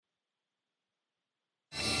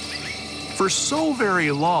For so very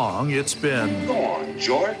long, it's been... Go on,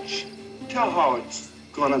 George. Tell how it's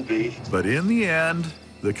gonna be. But in the end,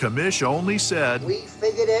 the commish only said... We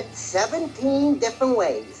figured it 17 different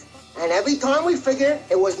ways. And every time we figured it,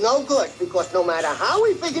 it was no good. Because no matter how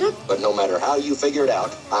we figured it... But no matter how you figure it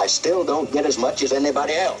out, I still don't get as much as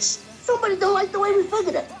anybody else. Somebody don't like the way we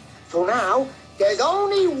figured it. So now, there's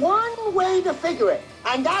only one way to figure it.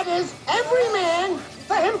 And that is every man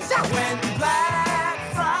for himself. When Black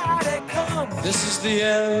Friday comes, this is the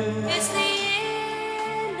end. It's the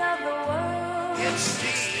end of the world. It's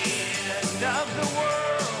the end of the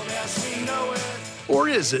world as we know it. Or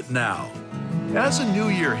is it now? As a new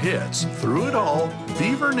year hits, through it all,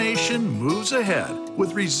 Beaver Nation moves ahead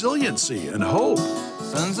with resiliency and hope.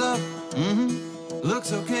 Sun's up,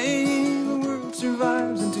 looks okay, the world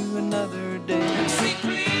survives into another day. And see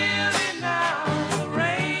clearly now, the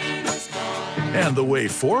rain is gone. And the way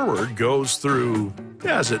forward goes through,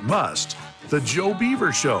 as it must, The Joe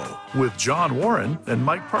Beaver Show with John Warren and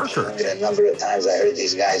Mike Parker. A number of times I heard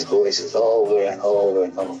these guys' voices over and over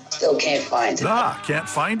and over. Still can't find it. Can't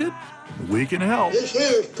find it? We can help. This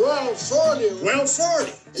here's 1240.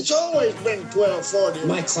 1240. It's always been 1240.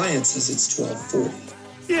 My client says it's 1240.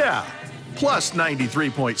 Yeah, plus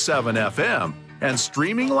 93.7 FM and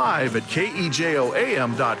streaming live at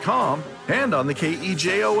KEJOAM.com and on the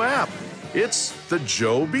KEJO app. It's The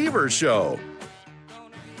Joe Beaver Show.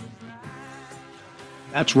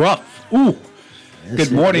 That's rough. Ooh. Yes,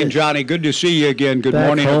 good morning, Johnny. Good to see you again. Good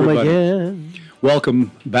morning, everybody. Again.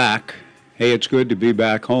 Welcome back. Hey, it's good to be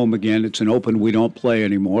back home again. It's an open we don't play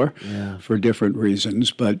anymore for different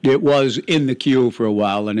reasons, but it was in the queue for a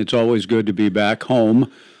while, and it's always good to be back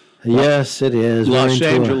home. Yes, it is. Los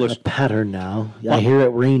Angeles. A pattern now. I hear it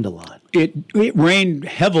rained a lot. It rained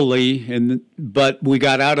heavily, but we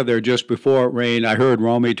got out of there just before it rained. I heard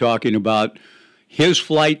Romy talking about his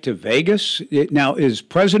flight to Vegas. Now, is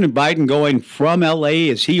President Biden going from L.A.?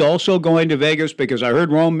 Is he also going to Vegas? Because I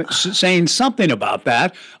heard Rome saying something about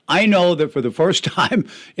that. I know that for the first time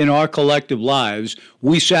in our collective lives,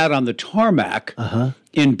 we sat on the tarmac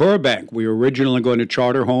in Burbank. We were originally going to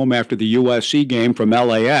charter home after the USC game from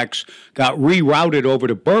LAX, got rerouted over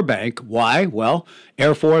to Burbank. Why? Well,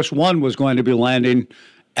 Air Force One was going to be landing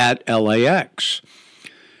at LAX.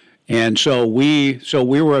 And so we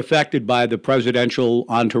were affected by the presidential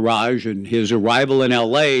entourage and his arrival in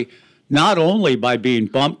L.A., not only by being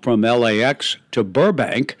bumped from LAX to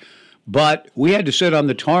Burbank, but we had to sit on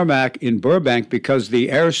the tarmac in Burbank because the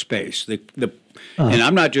airspace, and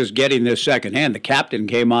I'm not just getting this secondhand. The captain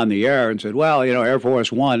came on the air and said, well, Air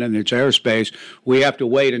Force One and its airspace, we have to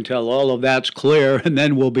wait until all of that's clear, and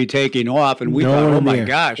then we'll be taking off. And we thought, oh, my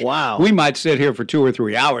gosh, wow, we might sit here for 2 or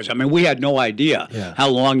 3 hours. I mean, we had no idea how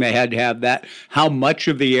long they had to have that, how much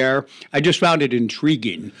of the air. I just found it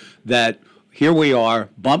intriguing that here we are,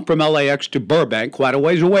 bumped from LAX to Burbank, quite a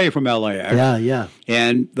ways away from LAX. Yeah.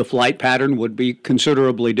 And the flight pattern would be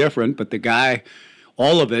considerably different, but the guy,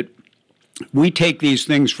 all of it, we take these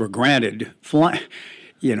things for granted.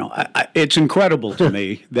 It's incredible to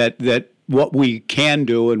me that what we can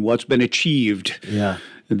do and what's been achieved. Yeah.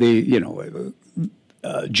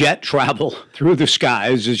 Jet travel through the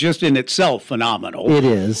skies is just in itself phenomenal. It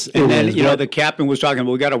is. And then, the captain was talking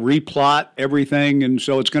about, we got to replot everything, and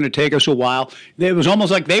so it's going to take us a while. It was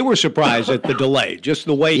almost like they were surprised at the delay, just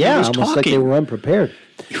the way he was talking. Yeah, almost like they were unprepared.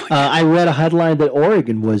 I read a headline that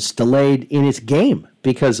Oregon was delayed in its game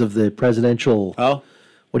because of the presidential,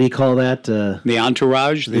 what do you call that? The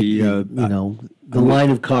entourage? The line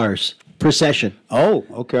of cars. Procession. Oh,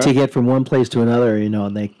 okay. To get from one place to another,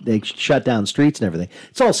 and they shut down streets and everything.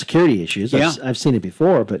 It's all security issues. Yeah. I've seen it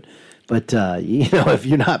before, but if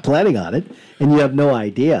you're not planning on it and you have no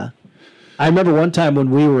idea. I remember one time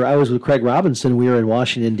when I was with Craig Robinson, we were in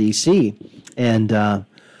Washington, D.C., and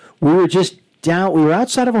we were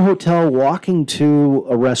outside of a hotel walking to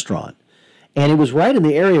a restaurant, and it was right in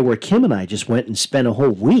the area where Kim and I just went and spent a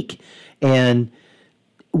whole week, and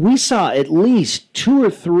we saw at least 2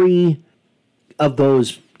 or 3 of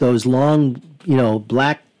those long,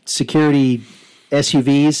 black security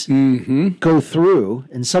SUVs go through,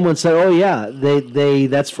 and someone said, "Oh yeah, they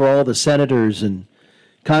that's for all the senators and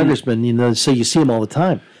congressmen, so you see them all the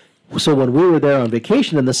time." So when we were there on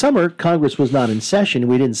vacation in the summer, Congress was not in session.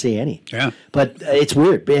 We didn't see any. Yeah, but it's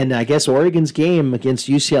weird, and I guess Oregon's game against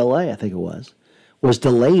UCLA, I think it was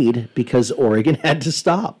delayed because Oregon had to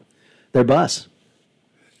stop their bus.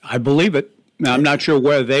 I believe it. Now, I'm not sure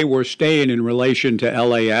where they were staying in relation to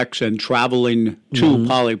LAX and traveling to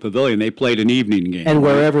Poly Pavilion. They played an evening game. And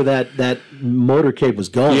wherever that motorcade was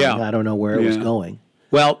going, I don't know where it was going.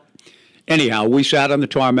 Well, anyhow, we sat on the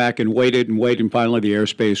tarmac and waited, and finally the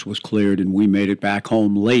airspace was cleared, and we made it back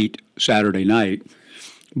home late Saturday night.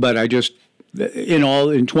 But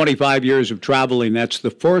in 25 years of traveling, that's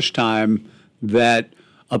the first time that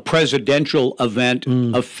a presidential event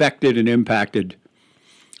affected and impacted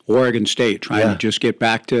Oregon State, trying to just get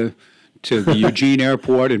back to the Eugene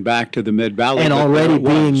Airport and back to the Mid-Valley. And already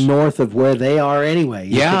being north of where they are anyway.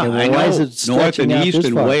 Yeah, I know. North and east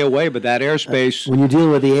and way away, but that airspace. When you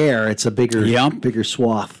deal with the air, it's a bigger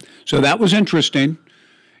swath. So that was interesting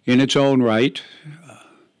in its own right.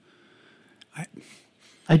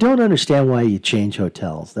 I don't understand why you change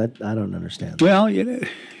hotels. I don't understand that. Well,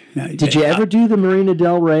 did you ever do the Marina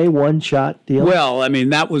Del Rey one-shot deal? Well, I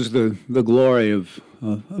mean, that was the glory of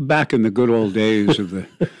back in the good old days of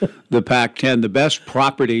the Pac-10. The best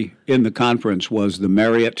property in the conference was the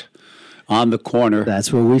Marriott on the corner.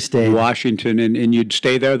 That's where we stayed. Washington, and you'd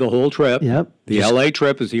stay there the whole trip. Yep. The L.A.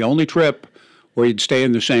 trip is the only trip where you'd stay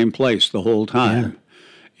in the same place the whole time.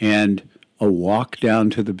 Yeah. And a walk down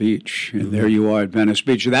to the beach, and there you are at Venice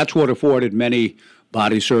Beach. That's what afforded many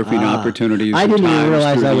body surfing opportunities. I didn't even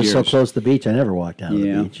realize I was so close to the beach. I never walked down to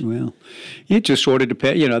the beach. Well, it just sort of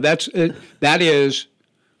depends. That is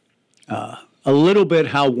a little bit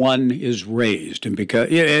how one is raised,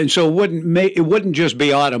 and so it wouldn't just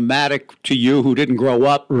be automatic to you who didn't grow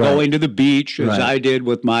up going to the beach as I did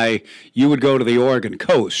with you would go to the Oregon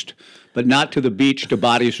coast, but not to the beach to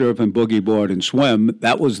body surf and boogie board and swim.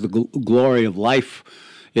 That was the glory of life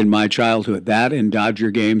in my childhood. That and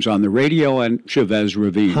Dodger games on the radio and Chavez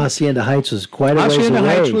Ravine. Hacienda Heights was quite a ways away. Hacienda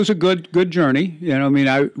Heights was a good journey.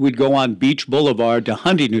 We'd go on Beach Boulevard to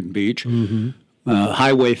Huntington Beach,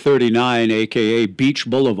 Highway 39, a.k.a. Beach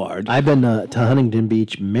Boulevard. I've been to Huntington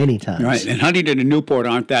Beach many times. Right, and Huntington and Newport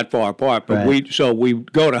aren't that far apart, but we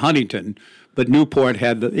go to Huntington. But Newport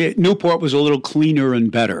was a little cleaner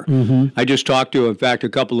and better. I just talked to, in fact, a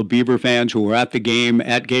couple of Beaver fans who were at the game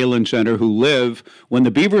at Galen Center who live when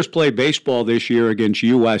the Beavers play baseball this year against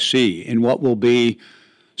USC in what will be,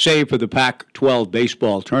 say, for the Pac-12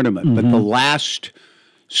 baseball tournament. But the last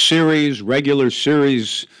regular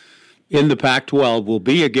series in the Pac-12 will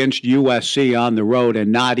be against USC on the road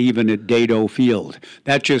and not even at Dado Field.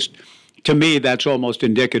 To me, that's almost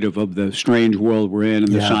indicative of the strange world we're in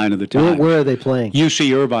and the sign of the time. Where are they playing?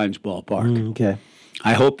 UC Irvine's ballpark. Okay.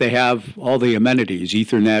 I hope they have all the amenities,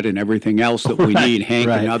 Ethernet and everything else that we need. Hank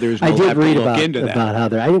and others will have to look into that. About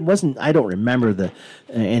how I don't remember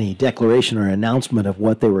any declaration or announcement of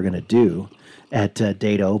what they were going to do at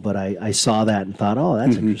Dado, but I saw that and thought, oh,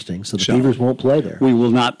 that's interesting. So the Beavers won't play there. We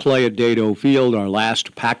will not play at Dado Field. Our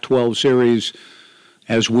last Pac-12 series,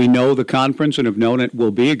 as we know the conference and have known it,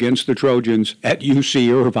 will be against the Trojans at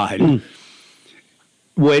UC Irvine.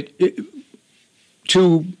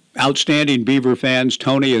 Two outstanding Beaver fans,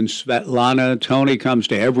 Tony and Svetlana. Tony comes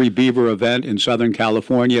to every Beaver event in Southern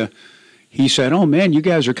California. He said, oh, man, you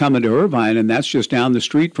guys are coming to Irvine, and that's just down the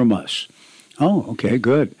street from us. Oh, okay,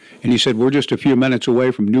 good. And he said, we're just a few minutes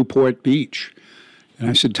away from Newport Beach. And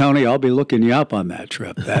I said, Tony, I'll be looking you up on that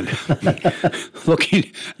trip then.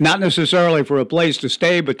 Looking not necessarily for a place to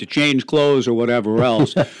stay, but to change clothes or whatever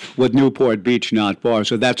else, with Newport Beach not far.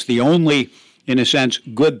 So that's the only, in a sense,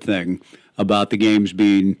 good thing about the games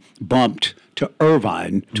being bumped to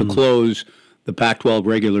Irvine to close the Pac-12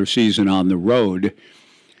 regular season on the road.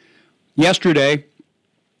 Yesterday,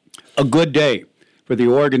 a good day for the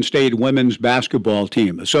Oregon State women's basketball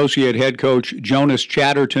team. Associate head coach Jonas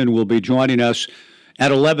Chatterton will be joining us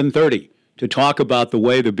at 11:30 to talk about the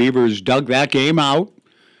way the Beavers dug that game out,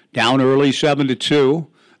 down early 7-2,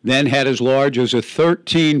 then had as large as a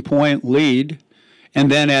 13-point lead, and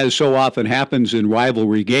then, as so often happens in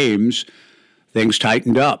rivalry games, things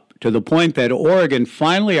tightened up to the point that Oregon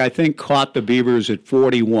finally, I think, caught the Beavers at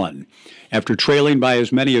 41. After trailing by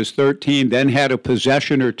as many as 13, then had a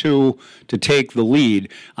possession or two to take the lead.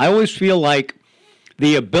 I always feel like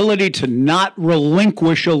the ability to not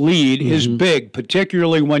relinquish a lead is big,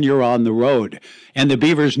 particularly when you're on the road. And the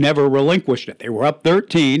Beavers never relinquished it. They were up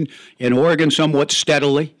 13 in Oregon somewhat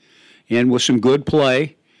steadily and with some good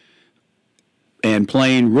play and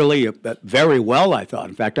playing really very well, I thought.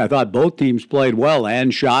 In fact, I thought both teams played well.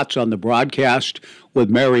 And shots on the broadcast with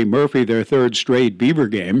Mary Murphy, their third straight Beaver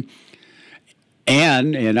game.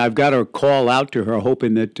 And I've got to call out to her,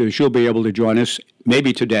 hoping that she'll be able to join us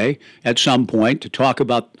maybe today at some point to talk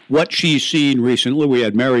about what she's seen recently. We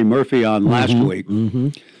had Mary Murphy on last week.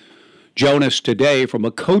 Jonas today from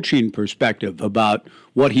a coaching perspective about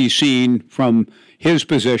what he's seen from his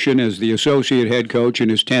position as the associate head coach in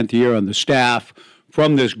his 10th year on the staff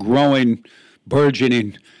from this growing,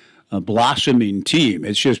 burgeoning, blossoming team.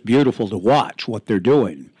 It's just beautiful to watch what they're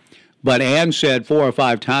doing. But Ann said 4 or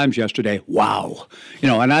 5 times yesterday, wow.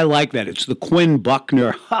 And I like that. It's the Quinn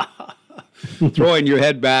Buckner throwing your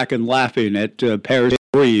head back and laughing at Pear's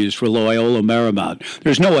threes for Loyola Marymount.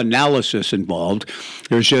 There's no analysis involved.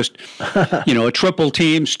 There's just, a triple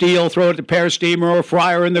team steal, throw it to Pear Steamer or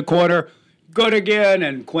Fryer in the corner, good again.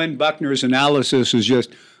 And Quinn Buckner's analysis is just,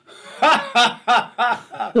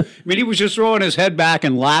 he was just throwing his head back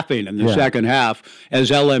and laughing in the second half as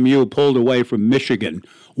LMU pulled away from Michigan.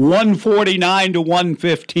 149 to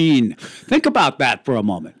 115. Think about that for a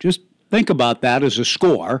moment. Just think about that as a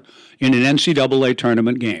score in an NCAA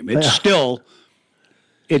tournament game.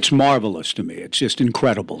 It's marvelous to me. It's just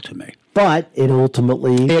incredible to me. But it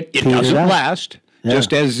ultimately it doesn't last. Yeah.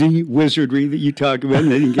 Just as the wizardry that you talked about.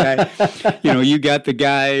 And then you got the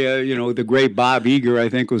guy, the great Bob Eager, I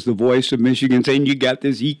think, was the voice of Michigan, saying you got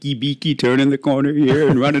this eeky beaky turning the corner here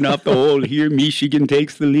and running up the hole here. Michigan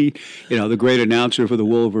takes the lead. The great announcer for the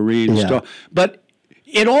Wolverines. Yeah. But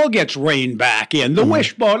it all gets reined back in. The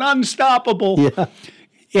wishbone, unstoppable. Yeah.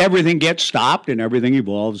 Everything gets stopped and everything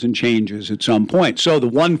evolves and changes at some point. So the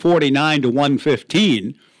 149 to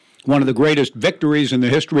 115. One of the greatest victories in the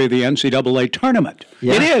history of the NCAA tournament.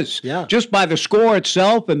 Yeah. It is. Yeah. Just by the score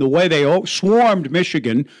itself and the way they swarmed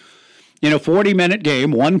Michigan in a 40-minute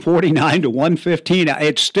game, 149 to 115.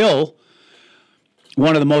 It's still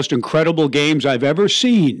one of the most incredible games I've ever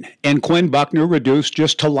seen. And Quinn Buckner reduced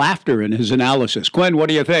just to laughter in his analysis. Quinn, what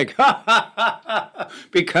do you think?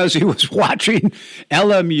 Because he was watching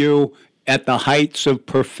LMU at the heights of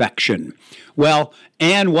perfection. Well,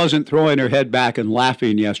 Ann wasn't throwing her head back and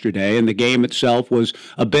laughing yesterday, and the game itself was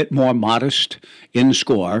a bit more modest in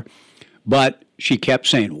score, but she kept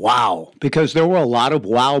saying, wow, because there were a lot of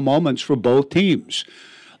wow moments for both teams.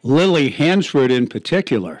 Lily Hansford in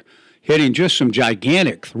particular, hitting just some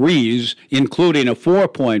gigantic threes, including a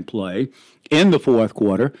 4-point play in the fourth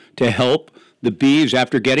quarter to help the Bees,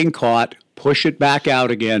 after getting caught, push it back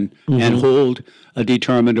out again and hold a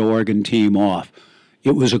determined Oregon team off.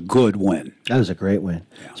 It was a good win. That was a great win,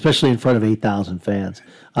 especially in front of 8,000 fans.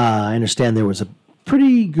 I understand there was a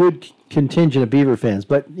pretty good contingent of Beaver fans,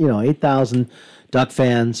 but, 8,000 Duck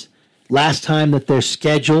fans. Last time that they're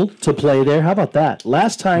scheduled to play there, how about that?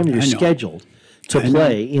 Last time you're scheduled to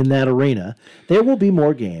play in that arena. There will be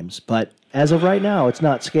more games, but as of right now, it's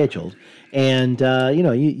not scheduled. And,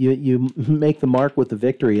 you make the mark with the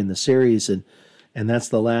victory in the series, and that's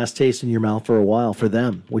the last taste in your mouth for a while for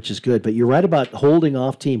them, which is good. But you're right about holding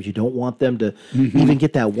off teams. You don't want them to even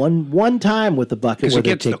get that one time with the bucket where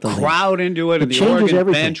they take the lead. Because it gets the crowd into it, and the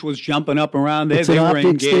Oregon bench was jumping up around. It's an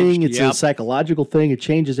optics thing. It's a psychological thing. It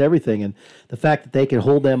changes everything. And the fact that they can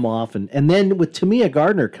hold them off. And then with Tamia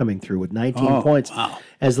Gardner coming through with 19 points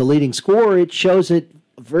as the leading scorer, it shows it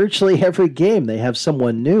virtually every game. They have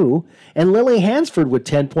someone new. And Lily Hansford with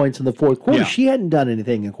 10 points in the fourth quarter. Yeah. She hadn't done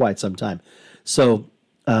anything in quite some time. So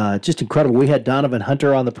just incredible. We had Donovan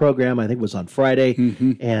Hunter on the program, I think it was on Friday,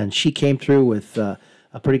 and she came through with a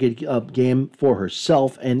pretty good game for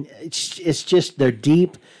herself. And it's just they're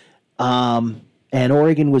deep, and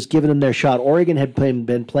Oregon was giving them their shot. Oregon had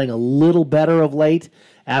been playing a little better of late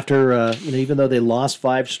after, even though they lost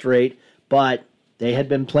 5 straight, but they had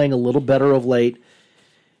been playing a little better of late.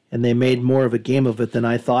 And they made more of a game of it than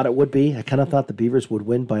I thought it would be. I kind of thought the Beavers would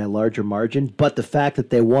win by a larger margin. But the fact that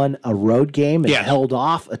they won a road game and held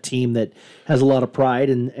off a team that has a lot of pride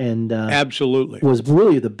and absolutely was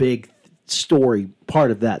really the big story,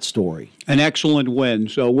 part of that story. An excellent win.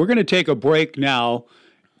 So we're going to take a break now,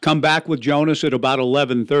 come back with Jonas at about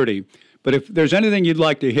 11:30. But if there's anything you'd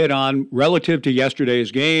like to hit on relative to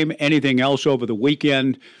yesterday's game, anything else over the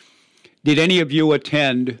weekend, did any of you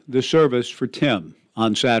attend the service for Tim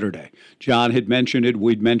on Saturday? John had mentioned it.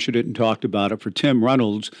 We'd mentioned it and talked about it. For Tim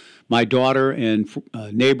Reynolds, my daughter and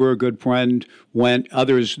neighbor, a good friend, went.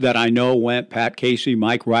 Others that I know went. Pat Casey,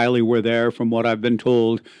 Mike Riley were there, from what I've been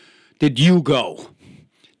told. Did you go?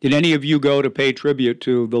 Did any of you go to pay tribute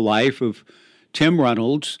to the life of Tim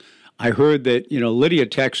Reynolds? I heard that, Lydia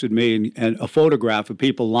texted me and a photograph of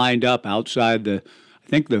people lined up outside the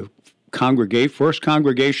First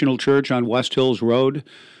Congregational Church on West Hills Road,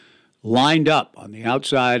 lined up on the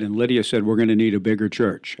outside, and Lydia said, we're going to need a bigger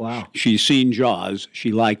church. Wow. She's seen Jaws.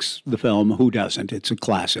 She likes the film. Who doesn't? It's a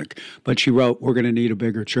classic. But she wrote, we're going to need a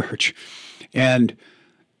bigger church. And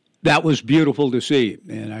that was beautiful to see.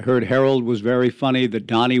 And I heard Harold was very funny, that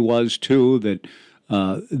Donnie was too, that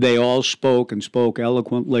they all spoke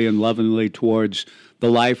eloquently and lovingly towards the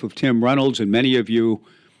life of Tim Reynolds. And many of you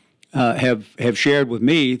have shared with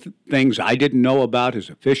me things I didn't know about his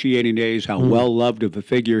officiating days, how well-loved of a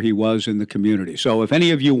figure he was in the community. So if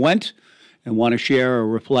any of you went and want to share or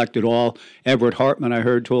reflect at all, Everett Hartman, I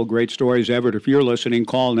heard, told great stories. Everett, if you're listening,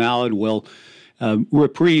 call now and we'll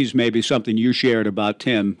reprise maybe something you shared about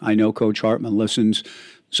Tim. I know Coach Hartman listens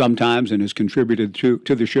sometimes and has contributed to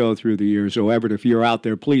the show through the years. So, Everett, if you're out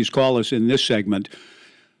there, please call us in this segment.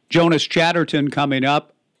 Jonas Chatterton coming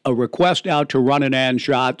up, a request out to run and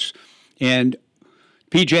shots, and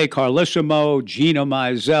PJ Carlissimo, Gina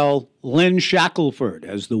Mizell, Lynn Shackelford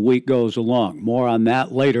as the week goes along. More on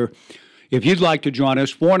that later. If you'd like to join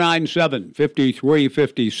us,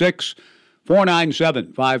 497-5356,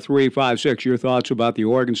 497-5356. Your thoughts about the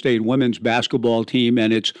Oregon State women's basketball team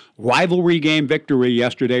and its rivalry game victory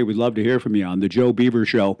yesterday. We'd love to hear from you on the Joe Beaver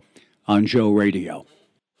Show on Joe Radio.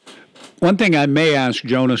 One thing I may ask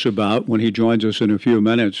Jonas about when he joins us in a few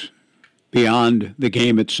minutes, beyond the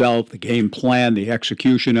game itself, the game plan, the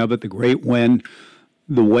execution of it, the great win,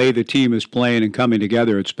 the way the team is playing and coming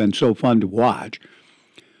together, it's been so fun to watch.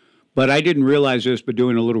 But I didn't realize this, but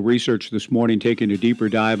doing a little research this morning, taking a deeper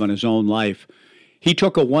dive on his own life, he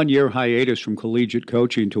took a one-year hiatus from collegiate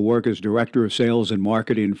coaching to work as director of sales and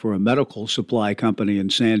marketing for a medical supply company in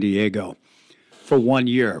San Diego for 1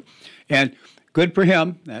 year. And good for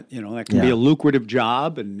him. That can be a lucrative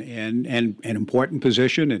job and an important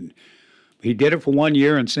position. And he did it for 1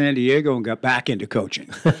 year in San Diego and got back into coaching.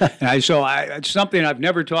 It's something I've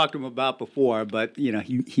never talked to him about before, but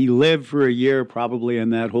he lived for a year probably in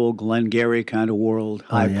that whole Glengarry kind of world,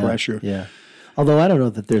 high pressure. Yeah. Although I don't know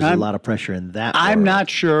that there's a lot of pressure in that I'm world. not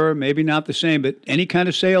sure, maybe not the same, but any kind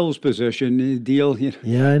of sales position deal,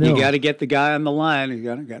 I know. You got to get the guy on the line.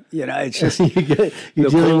 It's just you're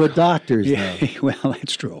dealing with doctors. Yeah, well,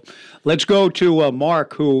 that's true. Let's go to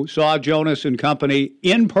Mark, who saw Jonas and company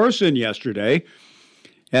in person yesterday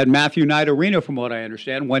at Matthew Knight Arena, from what I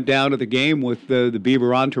understand. Went down to the game with the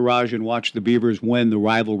Beaver entourage and watched the Beavers win the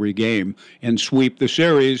rivalry game and sweep the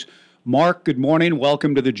series. Mark, good morning.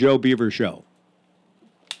 Welcome to the Joe Beaver Show.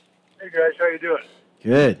 Hey guys, how you doing?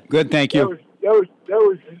 Good, thank you. That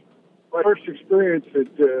was my first experience at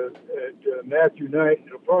Matthew Knight.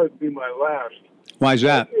 It'll probably be my last. Why is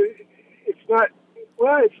that? It's not.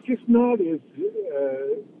 Well, it's just not as.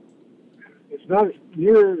 It's not as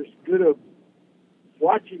near as good a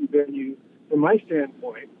watching venue from my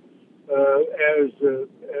standpoint as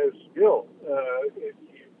Bill.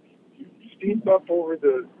 You steam up over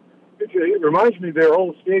the. It reminds me of their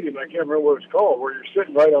old stadium. I can't remember what it's called, where you're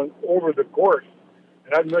sitting right on over the court.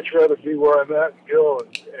 And I'd much rather be where I'm at in Gill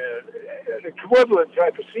and equivalent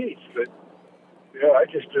type of seats. But I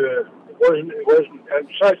just it wasn't. And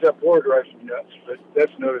besides that board drives me nuts. But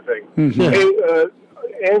that's another thing. Mm-hmm. Hey,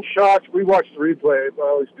 and shots. We watch the replay. I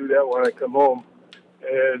always do that when I come home.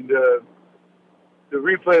 And the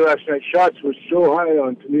replay last night, shots was so high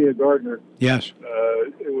on Tamia Gardner. Yes.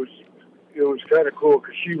 It was kind of cool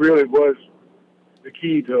because she really was the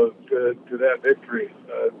key to that victory.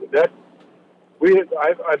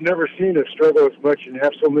 I've never seen us struggle as much and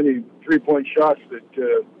have so many 3-point shots that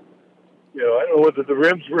I don't know whether the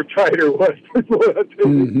rims were tight or what.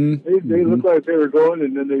 They looked like they were going,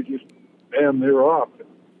 and then they just they were off.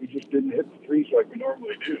 We just didn't hit the threes like we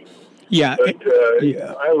normally do. Yeah, but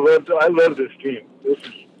I love this team. This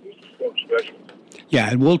is so special. Yeah,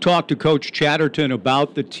 and we'll talk to Coach Chatterton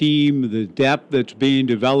about the team, the depth that's being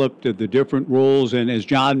developed, the different roles, and as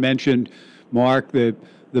John mentioned, Mark, the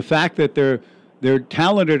fact that they're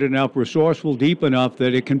talented enough, resourceful, deep enough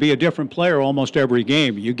that it can be a different player almost every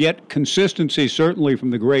game. You get consistency certainly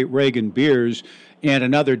from the great Reagan Beers, and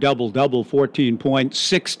another double-double, 14 points,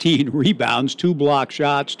 16 rebounds, 2 block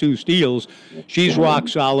shots, 2 steals. She's rock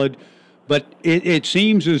solid, but it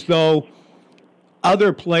seems as though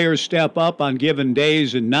other players step up on given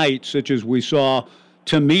days and nights, such as we saw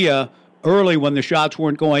Tamia early when the shots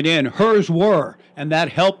weren't going in. Hers were, and that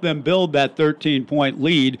helped them build that 13-point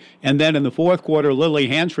lead. And then in the fourth quarter, Lily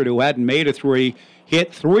Hansford, who hadn't made a 3,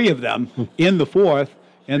 hit 3 of them in the fourth,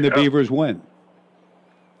 and the Beavers win.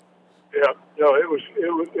 Yeah, no, it was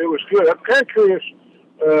good. I'm kind of curious.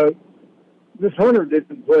 Miss Hunter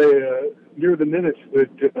didn't play near the minutes, but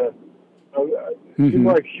seemed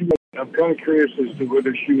like she. I'm kind of curious as to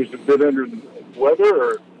whether she was a bit under the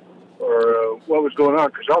weather or what was going on.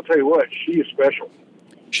 Because I'll tell you what, she is special.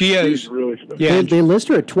 She's really special. Yeah, they list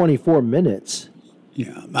her at 24 minutes.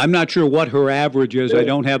 Yeah, I'm not sure what her average is. I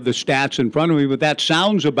don't have the stats in front of me, but that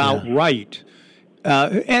sounds about right.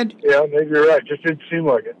 And yeah, maybe you're right. Just didn't seem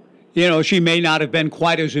like it. She may not have been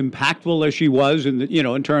quite as impactful as she was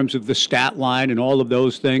in terms of the stat line and all of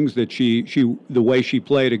those things that the way she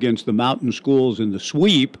played against the mountain schools in the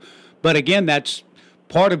sweep. But again, that's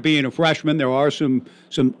part of being a freshman. There are some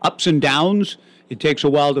ups and downs It takes a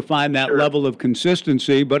while to find that level of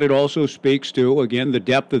consistency, but it also speaks to, again, the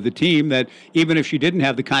depth of the team, that even if she didn't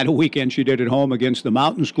have the kind of weekend she did at home against the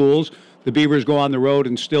mountain schools, the Beavers go on the road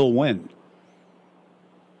and still win.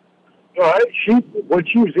 No, when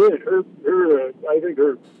she was in, I think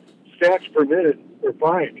her stats per minute were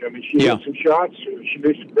fine. I mean, she had some shots. She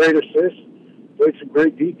made some great assists, played some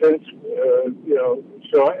great defense.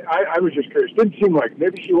 So I was just curious. Didn't seem like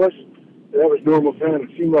maybe she was. That was normal time. It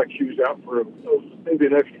seemed like she was out for maybe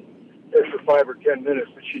an extra 5 or 10 minutes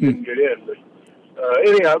that she didn't get in. But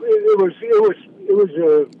anyhow, it was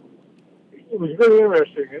very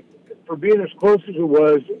interesting. For being as close as it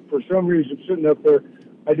was, for some reason sitting up there,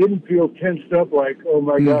 I didn't feel tensed up like, oh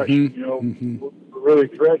my gosh, we're really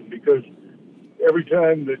threatened, because every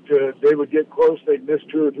time that they would get close, they'd miss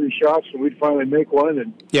 2 or 3 shots, and we'd finally make one,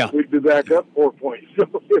 and we'd be back up 4 points. So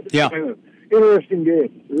it was kind of interesting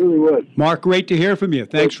game. It really was. Mark, great to hear from you.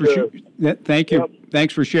 Thanks thank you. Yep.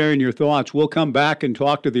 Thanks for sharing your thoughts. We'll come back and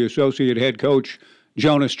talk to the associate head coach,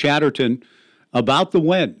 Jonas Chatterton, about the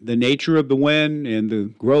win, the nature of the win, and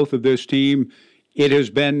the growth of this team. It has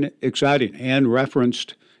been exciting and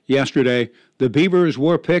referenced yesterday. The Beavers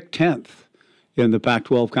were picked 10th in the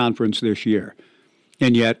Pac-12 conference this year,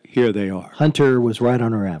 and yet here they are. Hunter was right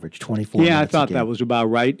on her average, 24 Yeah, I thought that was about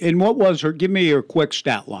right. And what was her? Give me her quick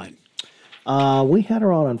stat line. We had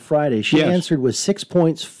her on Friday. She answered with 6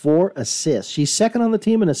 points, 4 assists. She's second on the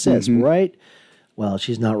team in assists, right? Well,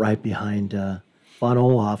 she's not right behind Von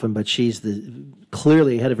Olhoffen, but she's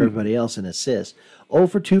clearly ahead of everybody else in assists. 0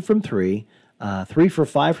 for 2 from 3, 3 for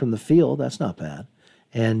 5 from the field. That's not bad.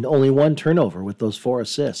 And only 1 turnover with those 4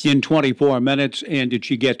 assists. In 24 minutes, and did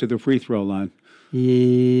she get to the free throw line?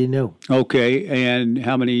 No. Okay, and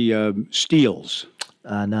how many steals?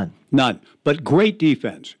 None. But great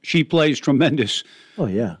defense. She plays tremendous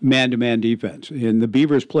man-to-man defense. And the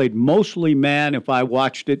Beavers played mostly man. If I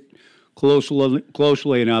watched it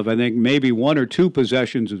closely enough, I think maybe 1 or 2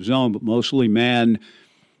 possessions of zone, but mostly man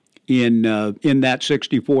in that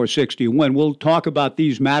 64-60 win. We'll talk about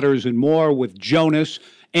these matters and more with Jonas,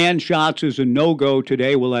 and shots as a no-go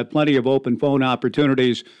today. We'll have plenty of open phone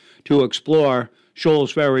opportunities to explore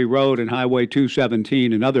Shoals Ferry Road and Highway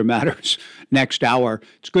 217 and other matters next hour.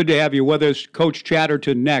 It's good to have you with us. Coach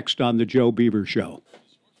Chatterton next on the Joe Beaver Show.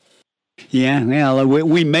 Yeah, well,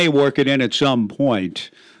 we may work it in at some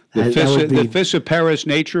point. The fissiparous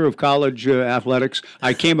nature of college athletics.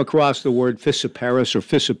 I came across the word fissiparous or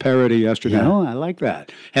fissiparity yesterday. Yeah. Oh, I like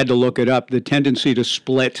that. Had to look it up. The tendency to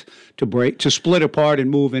split apart and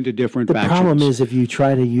move into different factions. The problem is if you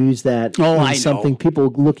try to use that in something, people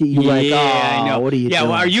look at you like, I know. What are you doing?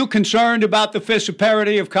 Well, are you concerned about the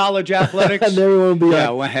fissiparity of college athletics? And everyone will be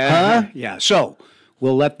huh? Yeah, so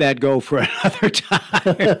we'll let that go for another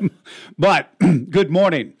time. But good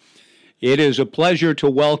morning. It is a pleasure to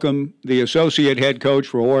welcome the associate head coach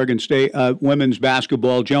for Oregon State women's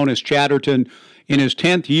basketball, Jonas Chatterton, in his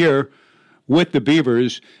 10th year with the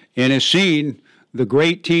Beavers, and has seen the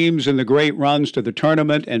great teams and the great runs to the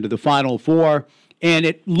tournament and to the Final Four. And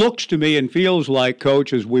it looks to me and feels like,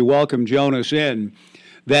 Coach, as we welcome Jonas in,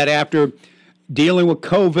 that after dealing with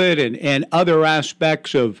COVID and other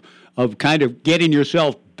aspects of kind of getting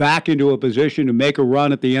yourself back into a position to make a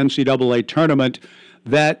run at the NCAA tournament,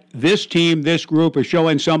 that this team, this group, is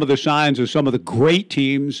showing some of the signs of some of the great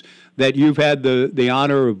teams that you've had the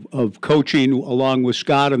honor of coaching along with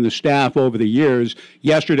Scott and the staff over the years.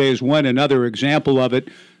 Yesterday's win, another example of it.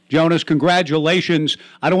 Jonas, congratulations.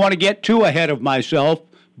 I don't want to get too ahead of myself,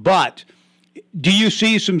 but do you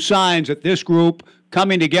see some signs that this group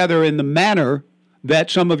coming together in the manner that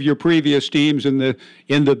some of your previous teams in the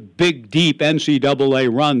big, deep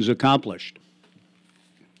NCAA runs accomplished?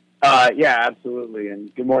 Yeah, absolutely.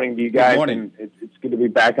 And good morning to you guys. Good morning. And it's good to be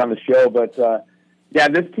back on the show. But,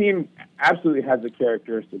 this team absolutely has the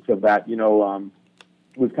characteristics of that.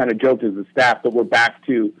 We've kind of joked as a staff that we're back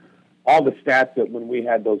to all the stats that when we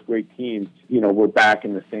had those great teams, we're back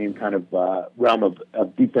in the same kind of realm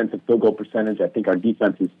of defensive field goal percentage. I think our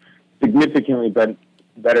defense is significantly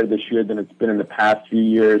better this year than it's been in the past few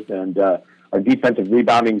years. And our defensive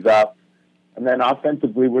rebounding's up. And then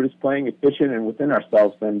offensively, we're just playing efficient and within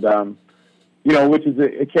ourselves. And, which is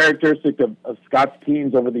a characteristic of Scott's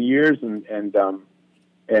teams over the years and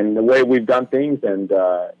the way we've done things. And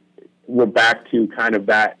we're back to kind of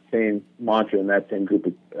that same mantra and that same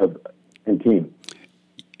group of team.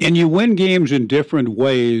 And you win games in different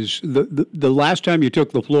ways. The last time you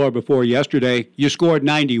took the floor before yesterday, you scored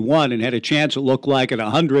 91 and had a chance it looked like at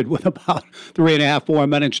 100 with about 3.5, 4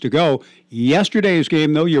 minutes to go. Yesterday's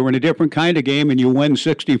game, though, you were in a different kind of game and you win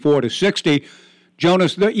 64-60.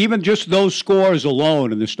 Jonas, even just those scores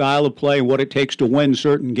alone and the style of play and what it takes to win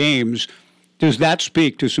certain games, does that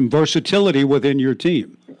speak to some versatility within your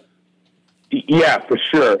team? Yeah, for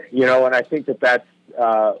sure. And I think that's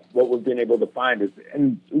what we've been able to find is,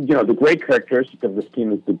 and the great characteristic of this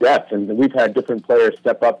team is the depth, and we've had different players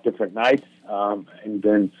step up different nights, and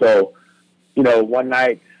then so, one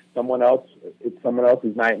night it's someone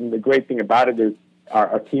else's night, and the great thing about it is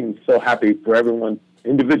our team is so happy for everyone's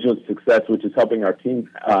individual success, which is helping our team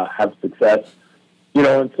have success,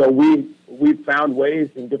 and so we've found ways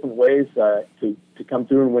in different ways to come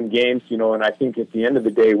through and win games, and I think at the end of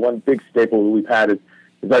the day, one big staple that we've had is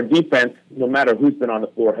our defense, no matter who's been on the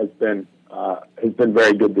floor, has been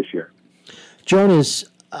very good this year. Jonas,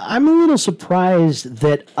 I'm a little surprised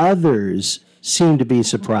that others seem to be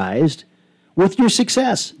surprised with your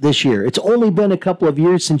success this year. It's only been a couple of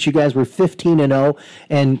years since you guys were 15-0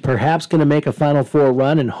 and perhaps going to make a Final Four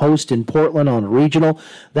run and host in Portland on a regional,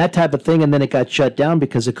 that type of thing, and then it got shut down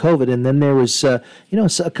because of COVID. And then there was, a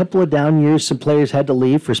couple of down years. Some players had to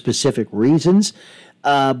leave for specific reasons.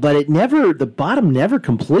 But the bottom never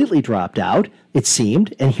completely dropped out, it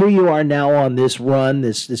seemed. And here you are now on this run,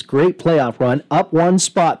 this great playoff run, up one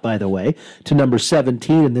spot, by the way, to number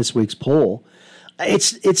 17 in this week's poll.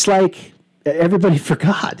 It's like everybody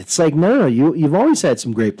forgot. It's like, no, you've always had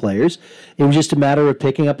some great players. It was just a matter of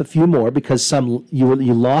picking up a few more because some you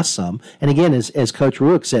lost some. And again, as Coach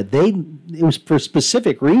Ruick said, it was for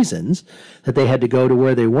specific reasons that they had to go to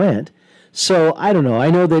where they went. So, I don't know. I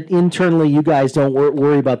know that internally you guys don't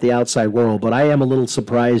worry about the outside world, but I am a little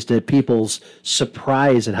surprised at people's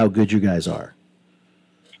surprise at how good you guys are.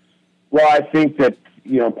 Well, I think that,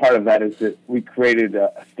 part of that is that we created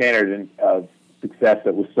a standard of success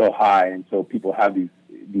that was so high, and so people have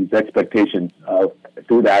these expectations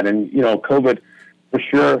through that. And, COVID for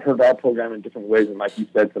sure hurt our program in different ways, and like you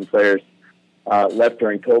said, some players left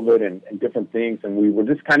during COVID and different things, and we were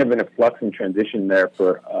just kind of in a flux and transition there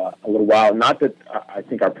for a little while. Not that I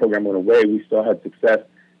think our program went away. We still had success.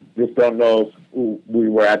 Just don't know if we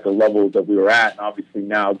were at the level that we were at. And obviously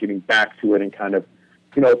now getting back to it and kind of,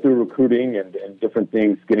 through recruiting and different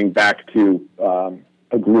things, getting back to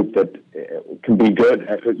a group that can be good,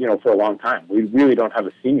 for a long time. We really don't have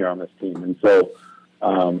a senior on this team, and so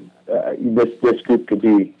this group could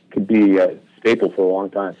be staple for a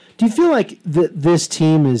long time. Do you feel like this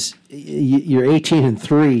team is, you're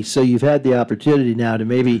 18-3, so you've had the opportunity now to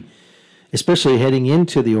maybe, especially heading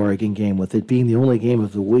into the Oregon game with it being the only game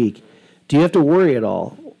of the week, do you have to worry at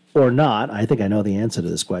all or not? I think I know the answer to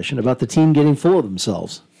this question about the team getting full of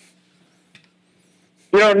themselves.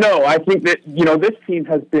 No, I think that, this team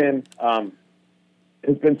has been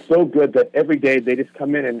so good that every day they just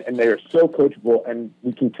come in and they are so coachable, and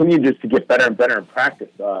we continue just to get better and better in practice.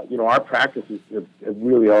 Our practices have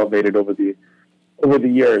really elevated over the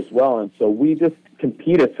year as well, and so we just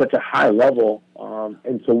compete at such a high level,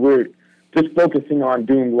 and so we're just focusing on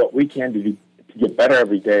doing what we can to get better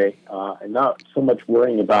every day, and not so much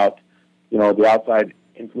worrying about the outside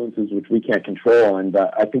influences which we can't control. And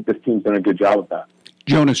I think this team's done a good job of that.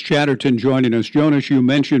 Jonas Chatterton joining us. Jonas, you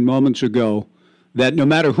mentioned moments ago that no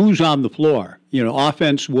matter who's on the floor,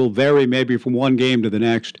 offense will vary maybe from one game to the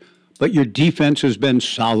next, but your defense has been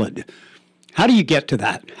solid. How do you get to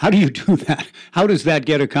that? How do you do that? How does that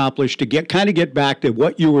get accomplished to get back to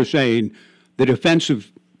what you were saying, the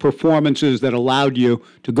defensive performances that allowed you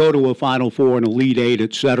to go to a Final Four and Elite Eight,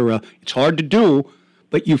 et cetera? It's hard to do,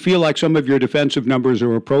 but you feel like some of your defensive numbers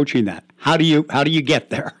are approaching that. How do you get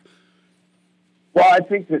there? Well, I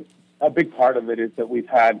think that a big part of it is that we've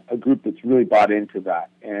had a group that's really bought into that.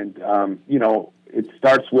 And, it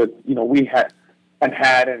starts with, we had,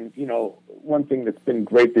 and, one thing that's been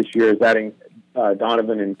great this year is adding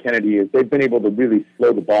Donovan and Kennedy is they've been able to really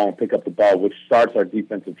slow the ball and pick up the ball, which starts our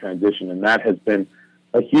defensive transition. And that has been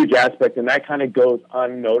a huge aspect. And that kind of goes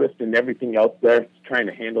unnoticed, and everything else there trying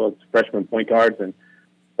to handle its freshman point guards.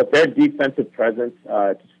 But their defensive presence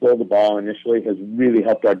to slow the ball initially has really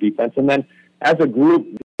helped our defense. And then as a group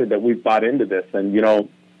that we've bought into this, and,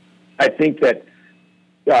 I think that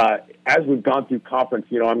as we've gone through conference,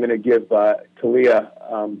 I'm going to give Talia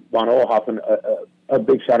von Oelhoffen a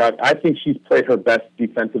big shout out. I think she's played her best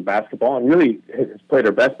defensive basketball and really has played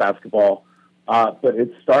her best basketball, but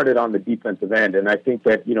it started on the defensive end. And I think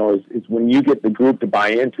that, is when you get the group to buy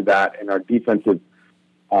into that and our defensive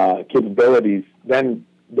capabilities, then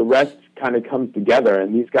the rest kind of comes together.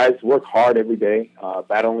 And these guys work hard every day,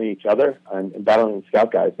 battling each other and battling the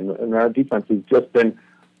scout guys. And our defense has just been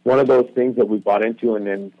one of those things that we bought into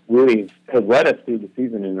and really has led us through the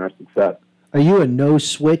season in our success. Are you a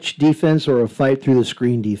no-switch defense or a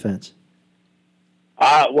fight-through-the-screen defense?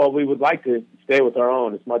 Well, we would like to stay with our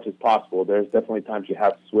own as much as possible. There's definitely times you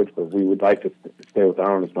have to switch, but we would like to stay with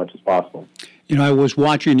our own as much as possible. You know, I was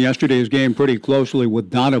watching yesterday's game pretty closely with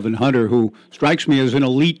Donovan Hunter, who strikes me as an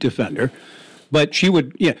elite defender. But she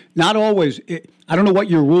would, not always. I don't know what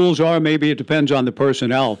your rules are. Maybe it depends on the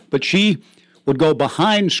personnel. But she would go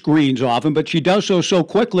behind screens often, but she does so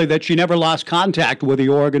quickly that she never lost contact with the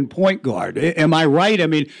Oregon point guard. Am I right? I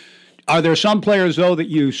mean, are there some players, though, that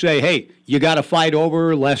you say, hey, you got to fight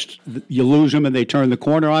over lest you lose them and they turn the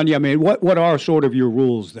corner on you? I mean, what are sort of your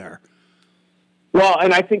rules there? Well,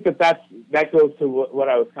 and I think that goes to what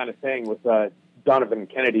I was kind of saying with Donovan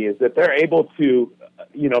Kennedy, is that they're able to,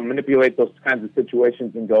 manipulate those kinds of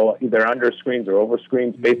situations and go either under screens or over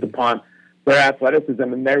screens based upon their athleticism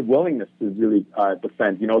and their willingness to really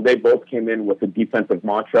defend. They both came in with a defensive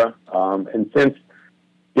mantra. And since,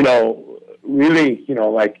 really,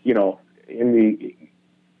 in the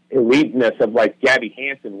eliteness of like Gabby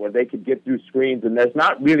Hansen, where they could get through screens and there's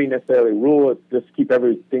not really necessarily a rule. It's just keep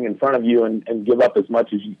everything in front of you and give up as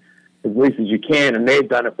least as you can. And they've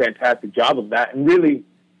done a fantastic job of that. And really,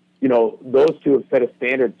 those two have set a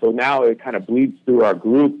standard. So now it kind of bleeds through our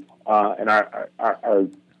group, and our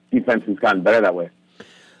defense has gotten better that way.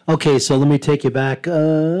 Okay, so let me take you back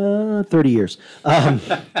 30 years.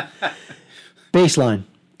 Baseline.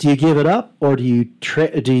 Do you give it up, or do you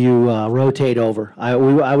rotate over? I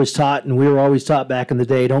was taught, and we were always taught back in the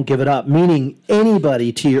day, don't give it up. Meaning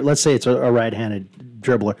anybody to your, let's say it's a right-handed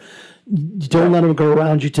dribbler, don't let them go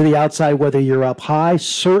around you to the outside, whether you're up high,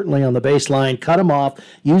 certainly on the baseline, cut them off,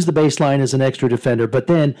 use the baseline as an extra defender. But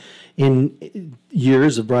then in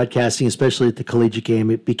years of broadcasting, especially at the collegiate game,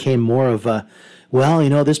 it became more of a,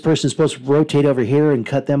 this person's supposed to rotate over here and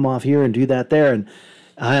cut them off here and do that there. And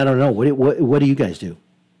I don't know. What do you guys do?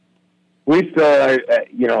 We still are,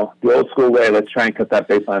 the old school way. Let's try and cut that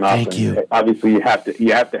baseline off. Thank you. Obviously, you have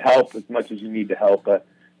to help as much as you need to help, but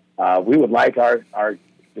we would like our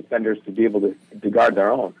defenders to be able to guard their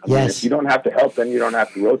own. I mean, if you don't have to help, then you don't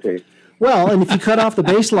have to rotate. Well, and if you cut off the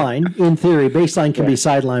baseline, in theory, baseline can be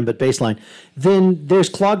sideline, but baseline, then there's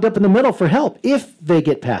clogged up in the middle for help if they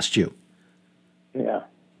get past you. Yeah.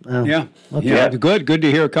 Yeah. Okay. Yeah. Good to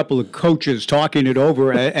hear a couple of coaches talking it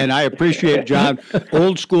over, and I appreciate it, John.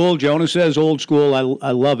 Old school. Jonas says old school.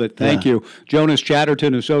 I love it. Thank you. Jonas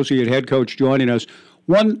Chatterton, associate head coach, joining us.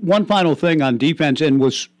 One final thing on defense, and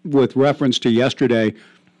was with reference to yesterday.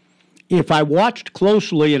 If I watched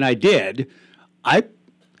closely, and I did,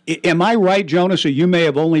 am I right, Jonas, that you may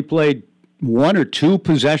have only played one or two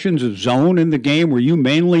possessions of zone in the game? Were you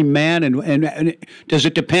mainly man? And does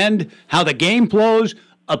it depend how the game flows?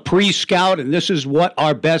 A pre-scout, and this is what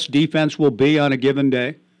our best defense will be on a given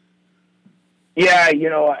day? Yeah,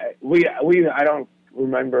 I don't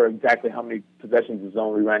remember exactly how many possessions of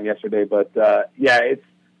zone we ran yesterday, but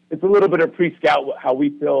it's a little bit of pre-scout how we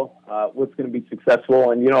feel what's going to be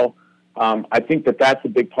successful, and I think that's a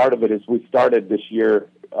big part of it. Is we started this year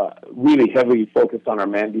really heavily focused on our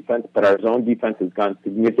man defense, but our zone defense has gone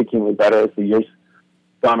significantly better as the years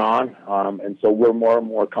gone on, and so we're more and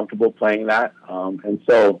more comfortable playing that. And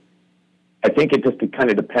so I think it just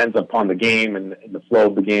kind of depends upon the game and the flow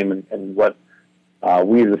of the game and what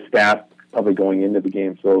we as a staff probably going into the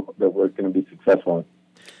game so that we're going to be successful in.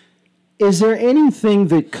 Is there anything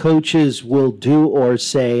that coaches will do or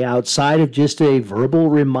say outside of just a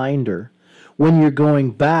verbal reminder when you're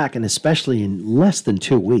going back, and especially in less than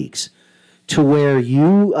 2 weeks, to where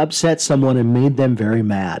you upset someone and made them very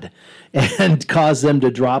mad and caused them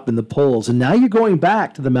to drop in the polls, and now you're going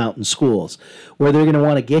back to the mountain schools where they're going to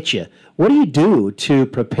want to get you? What do you do to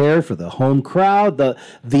prepare for the home crowd,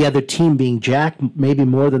 the other team being jacked maybe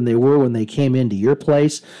more than they were when they came into your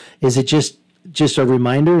place? Is it just a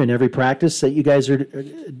reminder in every practice that you guys are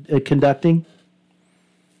conducting?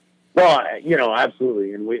 Well,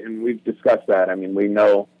 absolutely, and we've discussed that. I mean, we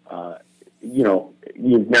know,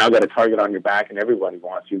 you've now got a target on your back, and everybody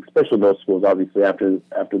wants you, especially those schools. Obviously, after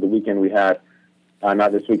the weekend we had,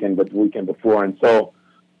 not this weekend, but the weekend before, and so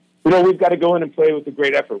we've got to go in and play with a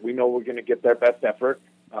great effort. We know we're going to get their best effort,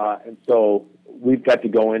 and so we've got to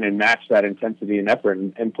go in and match that intensity and effort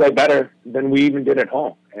and play better than we even did at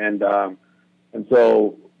home, and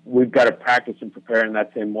so we've got to practice and prepare in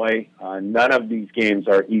that same way. None of these games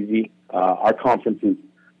are easy. Our conference is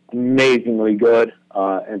amazingly good,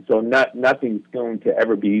 and so nothing's going to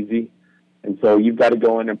ever be easy. And so you've got to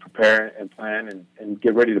go in and prepare and plan and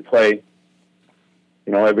get ready to play,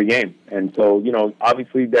 every game. And so,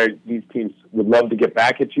 obviously these teams would love to get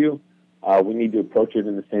back at you. We need to approach it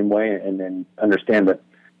in the same way and then understand that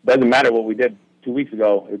it doesn't matter what we did 2 weeks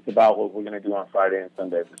ago. It's about what we're going to do on Friday and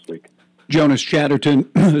Sunday this week. Jonas Chatterton,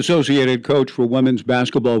 Associate Coach for women's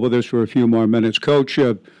basketball, with us for a few more minutes. Coach,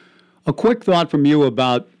 a quick thought from you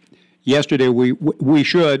about yesterday. We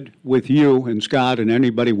should, with you and Scott and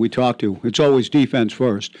anybody we talk to, it's always defense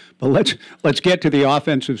first. But let's get to the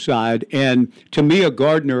offensive side. And Tamia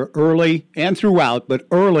Gardner, early and throughout, but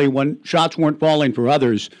early when shots weren't falling for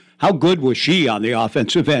others, how good was she on the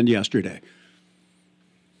offensive end yesterday?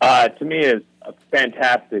 Tamia is a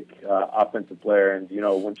fantastic offensive player, and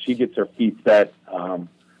when she gets her feet set,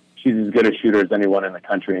 she's as good a shooter as anyone in the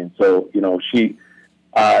country. And so she,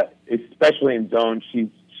 especially in zone, she's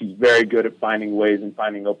very good at finding ways and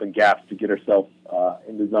finding open gaps to get herself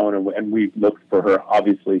in the zone, and we look for her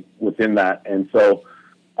obviously within that. And so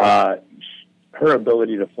her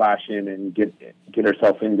ability to flash in and get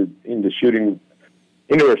herself into her shooting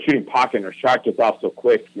pocket, and her shot gets off so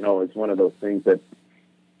quick, is one of those things that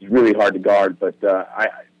is really hard to guard. But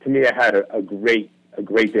Tamia had a great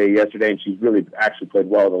day yesterday, and she's really actually played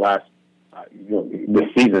well the last this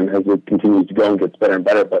season as it continues to go and gets better and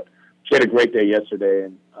better. But she had a great day yesterday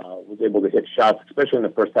and was able to hit shots, especially in the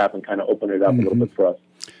first half, and kind of open it up a little bit for us.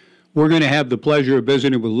 We're going to have the pleasure of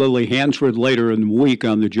visiting with Lily Hansford later in the week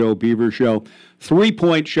on the Joe Beaver Show.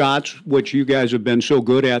 3-point shots, which you guys have been so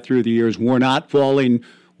good at through the years, were not falling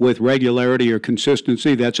with regularity or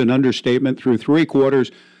consistency. That's an understatement through 3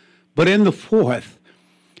 quarters. But in the fourth,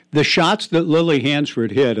 the shots that Lily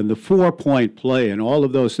Hansford hit and the 4-point play and all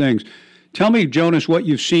of those things, tell me, Jonas, what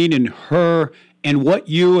you've seen in her and what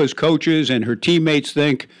you as coaches and her teammates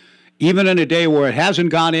think, even in a day where it hasn't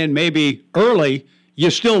gone in maybe early, you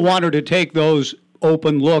still want her to take those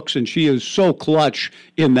open looks, and she is so clutch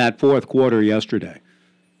in that fourth quarter yesterday.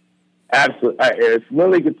 Absolutely. If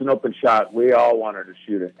Lily gets an open shot, we all want her to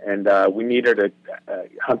shoot it, and we need her to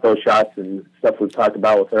hunt those shots and stuff we've talked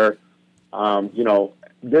about with her.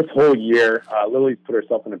 This whole year, Lily's put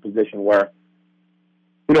herself in a position where,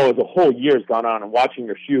 as a whole year's gone on, and watching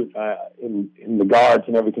her shoot in the guards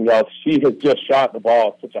and everything else, she has just shot the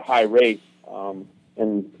ball at such a high rate, and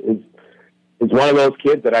is one of those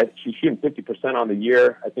kids that she's shooting 50% on the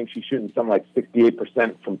year. I think she's shooting something like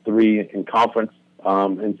 68% from 3 in conference.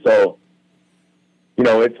 And so,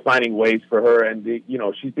 it's finding ways for her, and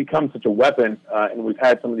she's become such a weapon, and we've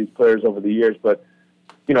had some of these players over the years, but,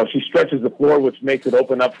 she stretches the floor, which makes it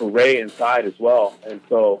open up for Ray inside as well. And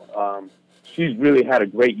so, she's really had a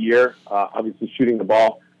great year, obviously shooting the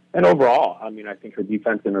ball. And overall, I think her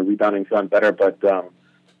defense and her rebounding's gone better, but,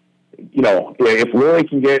 if Lily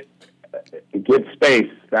can get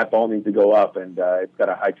space, that ball needs to go up, and it's got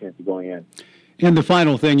a high chance of going in. And the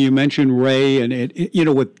final thing, you mentioned Ray, and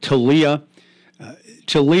with Talia.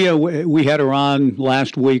 Talia, we had her on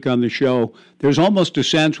last week on the show. There's almost a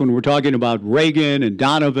sense when we're talking about Reagan and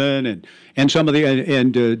Donovan and some of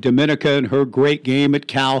Dominica and her great game at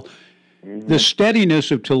Cal. Mm-hmm. The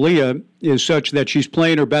steadiness of Talia is such that she's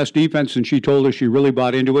playing her best defense, and she told us she really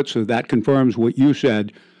bought into it, so that confirms what you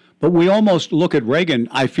said. But we almost look at Reagan,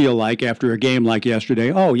 I feel like, after a game like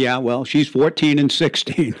yesterday. Oh, yeah, well, she's 14 and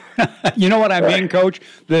 16. You know what I mean, Coach?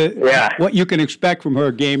 What you can expect from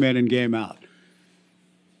her game in and game out.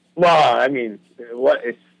 Well, what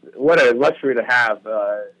a luxury to have.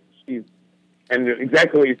 And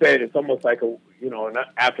exactly what you said, it's almost like an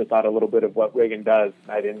afterthought a little bit of what Reagan does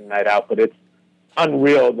night in and night out. But it's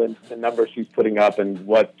unreal, the numbers she's putting up and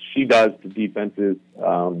what she does to defenses.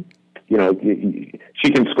 She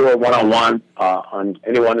can score one-on-one on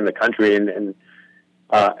anyone in the country, and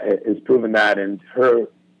has proven that. And her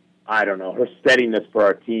steadiness for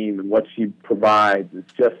our team and what she provides is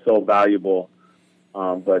just so valuable.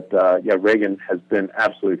 Reagan has been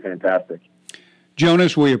absolutely fantastic.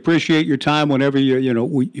 Jonas, we appreciate your time whenever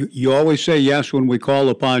you always say yes when we call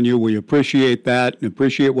upon you. We appreciate that and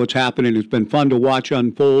appreciate what's happening. It's been fun to watch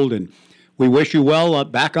unfold, and we wish you well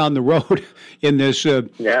back on the road in this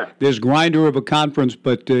grinder of a conference,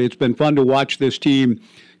 but it's been fun to watch this team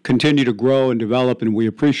continue to grow and develop, and we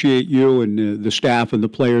appreciate you and the staff and the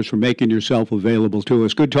players for making yourself available to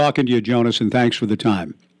us. Good talking to you, Jonas, and thanks for the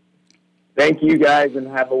time. Thank you, guys, and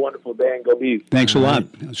have a wonderful day, and go Beavs. Thanks a lot.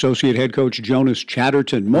 Associate Head Coach Jonas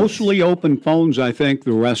Chatterton. Mostly open phones, I think,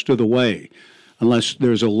 the rest of the way, unless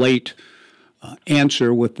there's a late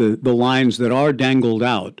answer with the lines that are dangled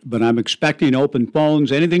out. But I'm expecting open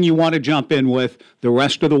phones. Anything you want to jump in with the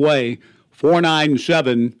rest of the way,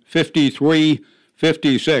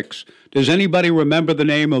 497-5356. Does anybody remember the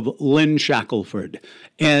name of Lynn Shackelford?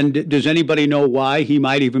 And does anybody know why he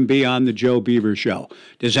might even be on the Joe Beaver Show?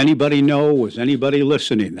 Does anybody know? Was anybody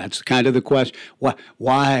listening? That's kind of the question.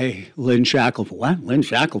 Why Lynn Shackelford? What? Lynn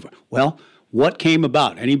Shackelford? Well, what came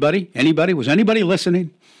about? Anybody? Was anybody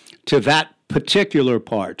listening to that particular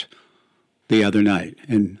part the other night.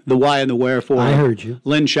 And the why and the wherefore. I heard you.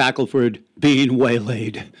 Lynn Shackelford being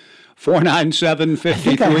waylaid. 497-53. I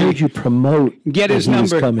think I heard you promote. Get his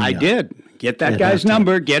number. I did. Get that guy's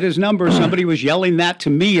number. Get his number. Somebody was yelling that to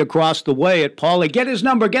me across the way at Paulie. Get his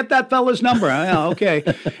number. Get that fella's number. Okay.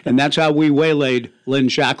 And that's how we waylaid Lynn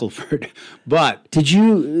Shackelford. But did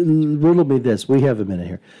you riddle me this? We have a minute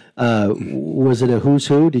here. Was it a who's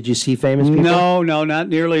who? Did you see famous people? No, not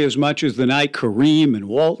nearly as much as the night Kareem and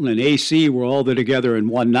Walton and AC were all there together in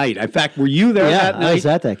one night. In fact, were you there that night? I was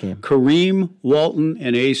at that game. Kareem, Walton,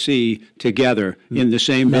 and AC together in the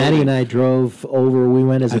same building. Maddie and I drove over. We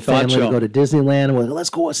went as a family to go to Disneyland. And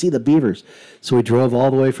let's go see the Beavers. So we drove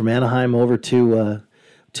all the way from Anaheim over to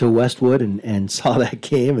Westwood and saw that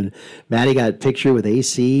game. And Maddie got a picture with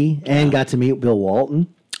AC and got to meet Bill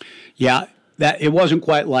Walton. Yeah. That it wasn't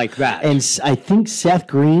quite like that. And I think Seth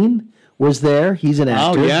Green was there. He's an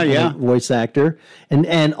actor. Oh, yeah. Voice actor.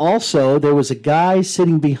 And also there was a guy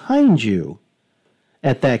sitting behind you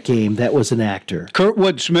at that game that was an actor.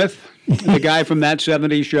 Kurtwood Smith, the guy from That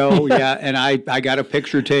 70s Show. Yeah, and I got a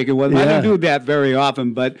picture taken with him. I don't do that very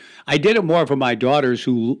often, but I did it more for my daughters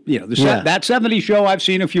who, That 70s Show, I've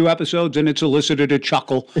seen a few episodes, and it's elicited a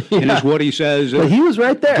chuckle, and is what he says. But he was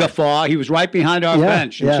right there. Guffaw. He was right behind our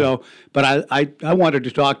bench. And so, but I wanted to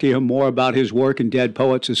talk to him more about his work in Dead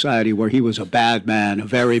Poets Society, where he was a bad man, a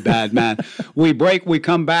very bad man. We break, we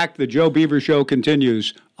come back. The Joe Beaver Show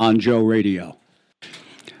continues on Joe Radio.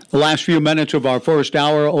 The last few minutes of our first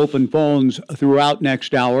hour, open phones throughout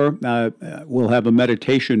next hour. We'll have a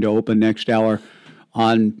meditation to open next hour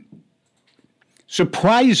on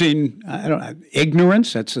surprising,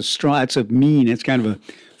 ignorance. That's it's kind of a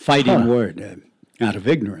fighting word, out of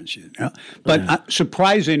ignorance. But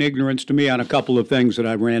surprising ignorance to me on a couple of things that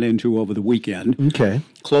I ran into over the weekend. Okay.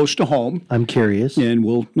 Close to home. I'm curious. And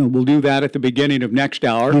we'll do that at the beginning of next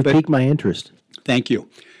hour. You piqued my interest. Thank you.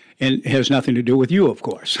 And it has nothing to do with you, of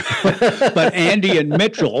course. But Andy and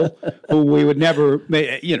Mitchell, who we would never,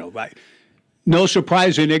 no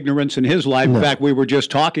surprising ignorance in his life. No. In fact, we were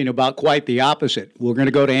just talking about quite the opposite. We're going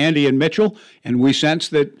to go to Andy and Mitchell, and we sense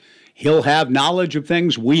that he'll have knowledge of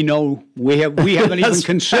things we know we haven't even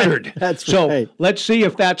considered. Right. That's so right. Let's see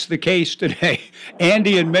if that's the case today.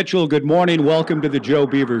 Andy and Mitchell, good morning. Welcome to the Joe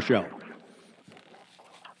Beaver Show.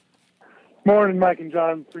 Morning, Mike and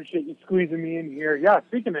John. Appreciate you squeezing me in here. Yeah,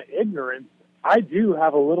 speaking of ignorance, I do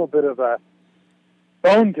have a little bit of a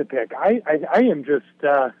bone to pick. I am just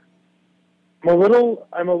I'm a little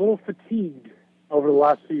fatigued over the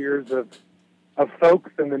last few years of folks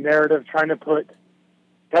and the narrative trying to put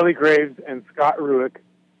Kelly Graves and Scott Rueck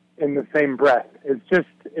in the same breath. It's just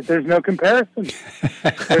there's no comparison.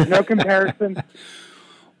 There's no comparison,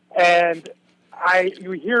 and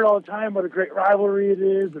you hear it all the time what a great rivalry it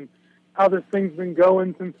is and how this thing's been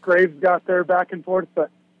going since Graves got there back and forth.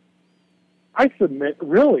 But I submit,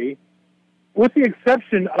 really, with the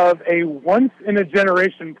exception of a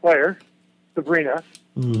once-in-a-generation player, Sabrina,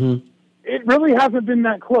 it really hasn't been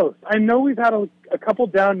that close. I know we've had a couple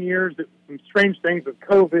down years, some strange things with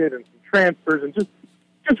COVID and some transfers and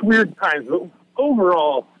just weird times. But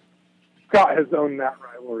overall, Scott has owned that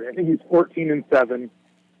rivalry. I think he's 14-7.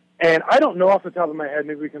 And I don't know off the top of my head,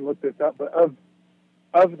 maybe we can look this up, but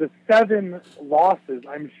of the 7 losses,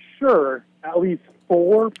 I'm sure at least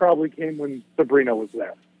 4 probably came when Sabrina was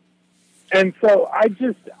there. And so I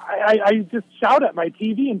just shout at my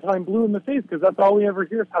TV until I'm blue in the face because that's all we ever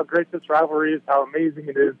hear is how great this rivalry is, how amazing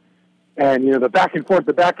it is. And, the back and forth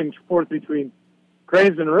between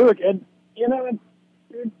Graves and Rueck. And,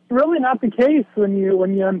 it's really not the case when you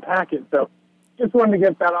unpack it. So just wanted to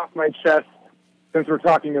get that off my chest since we're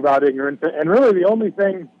talking about ignorance. And really the only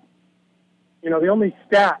thing, the only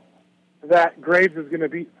stat that Graves is going to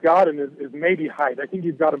beat Scott in is maybe height. I think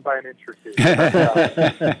he's got him by an inch or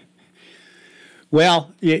 2.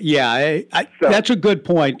 Well, yeah, that's a good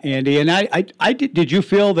point, Andy. And I did you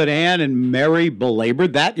feel that Ann and Mary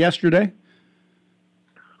belabored that yesterday?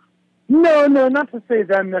 No, not to say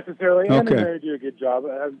them necessarily. Ann and Mary do a good job,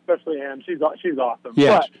 especially Ann. She's awesome.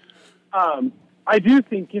 Yes. But I do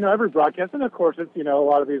think, every broadcast, and of course it's, a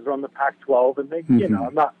lot of these are on the Pac-12, and they, they're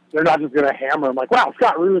not just going to hammer them like, wow,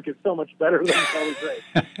 Scott Rueck is so much better than Kelly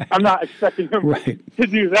Graves. I'm not expecting them to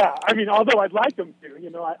do that. I mean, although I'd like them to,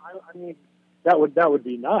 I mean, that would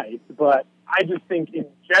be nice, but I just think in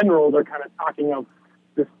general they're kind of talking of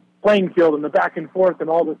this playing field and the back and forth and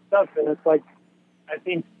all this stuff, and it's like I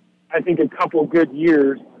think a couple good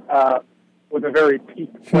years with a very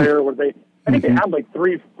peak player where I think they had like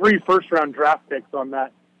three first-round draft picks on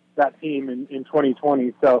that team in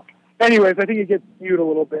 2020. So, anyways, I think it gets skewed a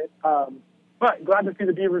little bit. But glad to see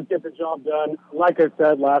the Beavers get the job done. Like I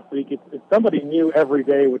said last week, it's somebody new every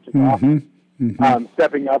day, which is awesome. Mm-hmm.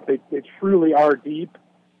 Stepping up, they truly are deep.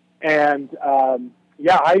 And,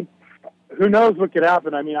 who knows what could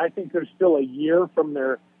happen. I mean, I think they're still a year from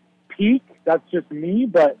their peak. That's just me,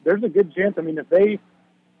 but there's a good chance. I mean, if they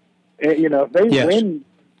win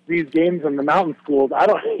these games in the mountain schools, I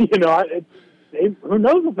don't, who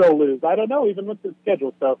knows if they'll lose? I don't know, even with the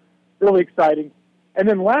schedule. So really exciting. And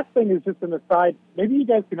then last thing is just an aside. Maybe you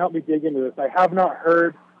guys can help me dig into this. I have not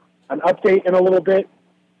heard an update in a little bit.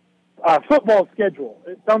 Football schedule.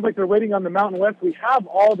 It sounds like they're waiting on the Mountain West. We have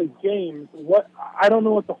all the games. I don't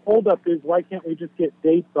know what the holdup is. Why can't we just get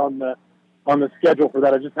dates on the schedule for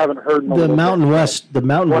that? I just haven't heard. The Mountain West.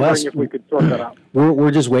 Wondering if we could sort that out. We're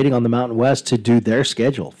just waiting on the Mountain West to do their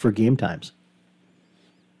schedule for game times.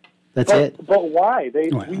 That's it. But why?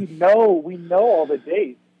 We know all the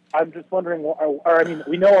dates. I'm just wondering.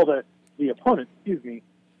 We know all the opponents. Excuse me.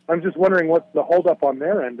 I'm just wondering what's the holdup on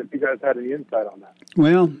their end, if you guys had any insight on that.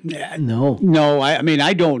 Well, no.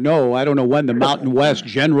 I don't know. I don't know when the Mountain West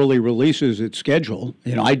generally releases its schedule.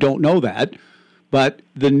 I don't know that. But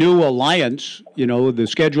the new alliance, the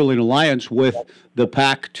scheduling alliance with the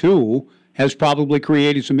Pac-2 has probably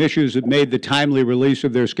created some issues that made the timely release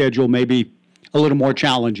of their schedule maybe a little more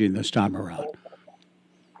challenging this time around.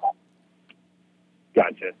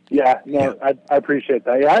 Gotcha. Yeah, I appreciate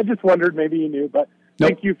that. Yeah, I just wondered, maybe you knew, but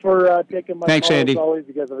thank you for taking my call. Andy. As always,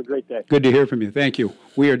 you guys have a great day. Good to hear from you. Thank you.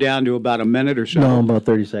 We are down to about a minute or so. No, about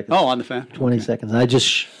 30 seconds. Oh, on the fan. 20 seconds. I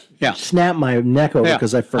just snapped my neck over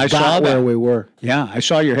because I forgot where we were. Yeah, I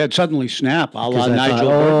saw your head suddenly snap, a la Nigel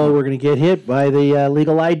Burton. We're going to get hit by the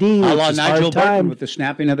legal ID. A la Nigel Burton with the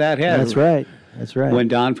snapping of that head. That's right. That's right. When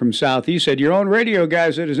Don from Southeast said, your own radio guy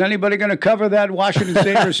said, is anybody going to cover that Washington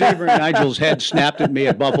State receiver? And Nigel's head snapped at me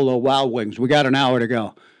at Buffalo Wild Wings. We got an hour to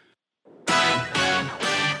go.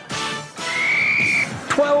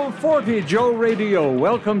 1240 Joe Radio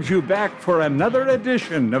welcomes you back for another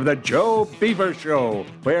edition of the Joe Beaver Show,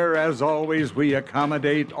 where, as always, we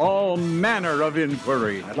accommodate all manner of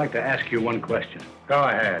inquiry. I'd like to ask you one question. Go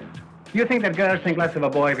ahead. You think that girls think less of a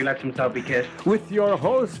boy if he lets himself be kissed? With your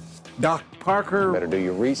hosts, Doc Parker. Better do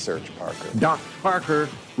your research, Parker. Doc Parker,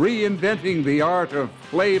 reinventing the art of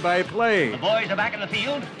play-by-play. The boys are back in the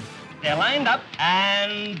field. They're lined up,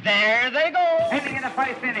 and there they go. Ending in the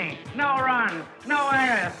first inning. No runs, no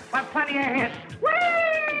errors, but plenty of hits. Whee!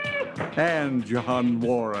 And John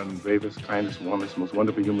Warren. Bravest, kindest, warmest, most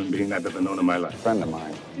wonderful human being I've ever known in my life. Friend of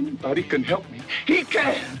mine. Anybody can help me. He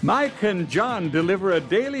can. Mike and John deliver a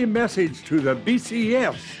daily message to the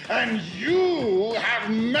BCF. And you have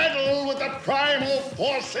meddled with the primal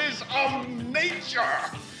forces of nature.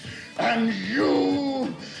 And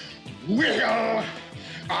you will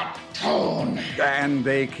atone. And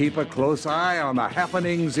they keep a close eye on the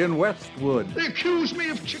happenings in Westwood. They accuse me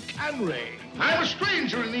of chicanery. I'm a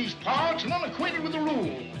stranger in these parts and unacquainted with the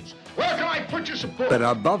rules. Where can I purchase a book? But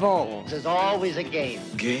above all, there's always a game.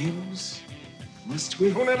 Games? Must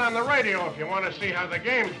we? Tune in on the radio if you want to see how the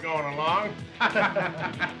game's going along.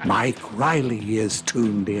 Mike Riley is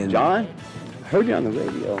tuned in. John? I heard you on the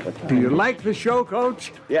radio. Do you like the show,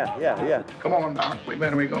 Coach? Yeah. Come on, Doc. We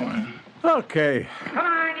better be going. Okay. Come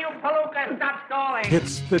on, you palooka, stop stalling.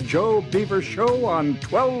 It's the Joe Beaver Show on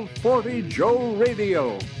 1240 Joe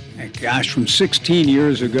Radio. Gosh, from 16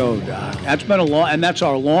 years ago, Doc. That's been and that's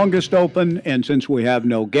our longest open, and since we have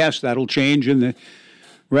no guests, that'll change in the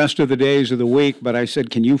rest of the days of the week. But I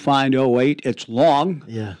said, can you find 08? It's long.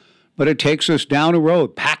 Yeah. But it takes us down a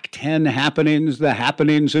road. Pac-10 happenings, the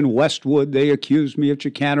happenings in Westwood. They accused me of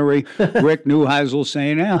chicanery. Rick Neuheisel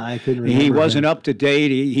saying, I couldn't remember he wasn't up to date.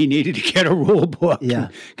 He needed to get a rule book. Yeah.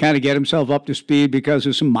 Kind of get himself up to speed because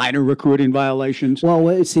of some minor recruiting violations.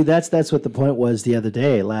 Well, see, that's what the point was the other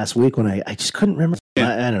day, last week, when I just couldn't remember.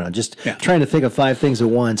 Yeah. I don't know, just trying to think of 5 things at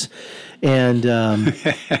once. And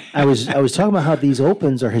I was talking about how these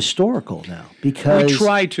opens are historical now because we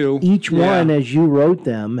try to. Each one, as you wrote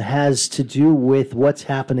them, has to do with what's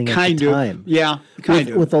happening at the time. Yeah,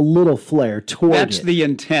 with a little flair toward That's it. the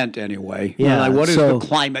intent, anyway. Yeah. Like, what is the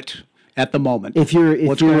climate at the moment? If you're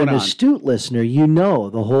an astute listener, you know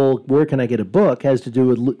the whole "where can I get a book" has to do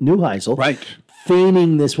with Neuheisel, right?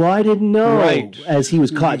 Feigning this. Well, I didn't know. Right. As he was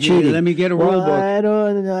caught cheating. Let me get a rule book.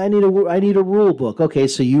 I need a rule book. Okay,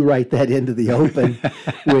 so you write that into the open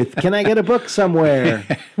with, "Can I get a book somewhere?"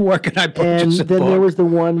 Where can I purchase a book? And then there was the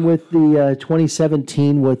one with the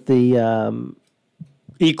 2017 with the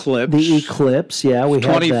Eclipse. The Eclipse, yeah, we had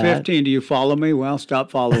that. 2015. Do you follow me? Well, stop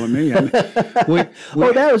following me.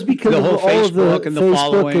 That was because of all of the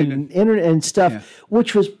Facebook and internet and stuff,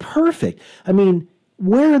 which was perfect. I mean,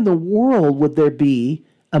 where in the world would there be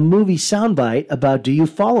a movie soundbite about "Do You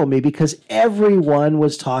Follow Me?" Because everyone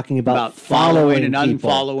was talking about following and people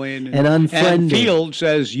unfollowing and unfriending. And Field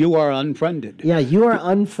says you are unfriended. Yeah, you are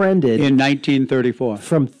unfriended in 1934.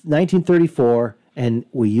 From 1934, and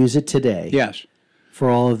we use it today. Yes. For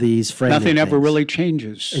all of these friendly Nothing ever things. really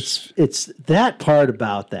changes. It's that part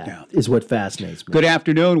about that is what fascinates me. Good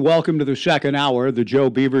afternoon. Welcome to the second hour, the Joe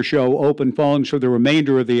Beaver Show. Open phones for the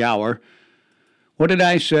remainder of the hour. What did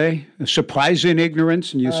I say? A surprising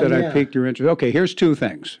ignorance? And you said I piqued your interest. Okay, here's two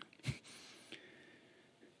things.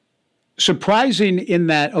 Surprising in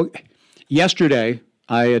that yesterday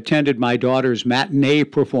I attended my daughter's matinee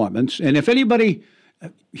performance. And if anybody,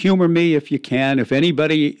 humor me if you can, if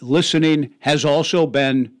anybody listening has also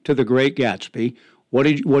been to The Great Gatsby, what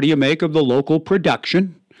do you make of the local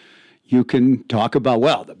production? You can talk about,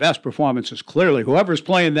 well, the best performance is clearly whoever's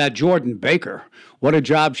playing that Jordan Baker. What a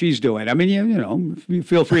job she's doing. I mean, you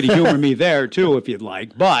feel free to humor me there, too, if you'd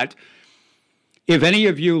like. But if any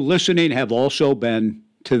of you listening have also been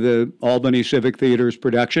to the Albany Civic Theater's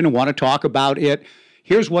production and want to talk about it,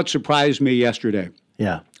 here's what surprised me yesterday.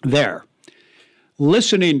 Yeah. There.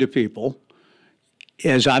 Listening to people.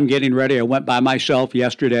 As I'm getting ready, I went by myself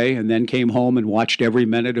yesterday and then came home and watched every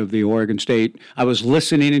minute of the Oregon State. I was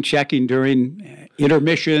listening and checking during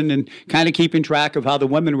intermission and kind of keeping track of how the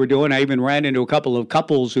women were doing. I even ran into a couple of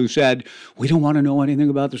couples who said, we don't want to know anything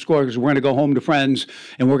about the score because we're going to go home to friends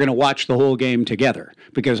and we're going to watch the whole game together.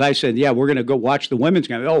 Because I said, yeah, we're going to go watch the women's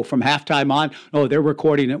game. Oh, from halftime on? Oh, they're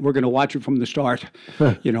recording it. We're going to watch it from the start,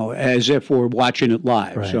 as if we're watching it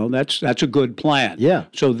live. Right. So that's a good plan. Yeah.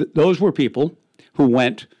 So those were people who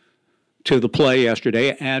went to the play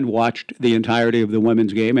yesterday and watched the entirety of the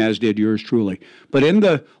women's game, as did yours truly. But in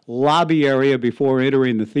the lobby area before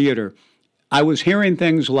entering the theater, I was hearing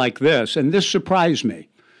things like this, and this surprised me.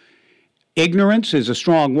 Ignorance is a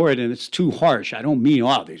strong word, and it's too harsh. I don't mean,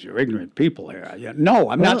 these are ignorant people here. No,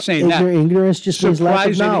 I'm not saying that. Ignorance just means lack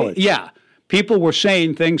of knowledge. Yeah. People were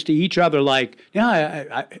saying things to each other like,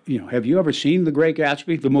 have you ever seen The Great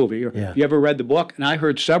Gatsby, the movie? Or have you ever read the book? And I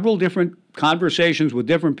heard several different conversations with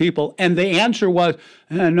different people, and the answer was,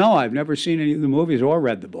 no, I've never seen any of the movies or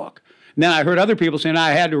read the book. And then I heard other people saying,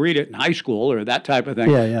 I had to read it in high school or that type of thing.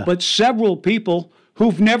 Yeah. But several people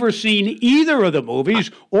who've never seen either of the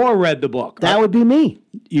movies or read the book. That would be me.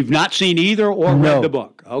 You've not seen either or read the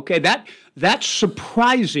book. Okay, that's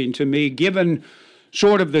surprising to me, given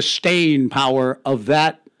sort of the staying power of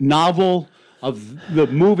that novel, of the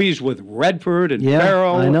movies with Redford and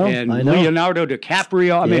Farrow and Leonardo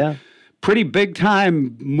DiCaprio. I mean, pretty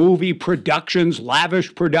big-time movie productions,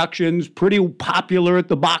 lavish productions, pretty popular at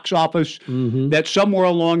the box office, that somewhere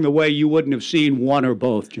along the way you wouldn't have seen one or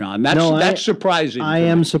both, John. That's surprising. I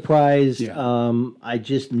am surprised. I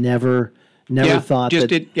just never thought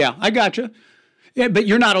that. I got you. Yeah, but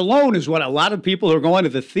you're not alone is what a lot of people are going to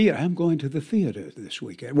the theater. I'm going to the theater this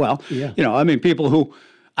weekend. Well, people who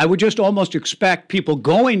I would just almost expect people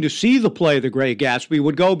going to see the play The Great Gatsby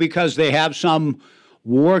would go because they have some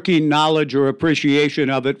working knowledge or appreciation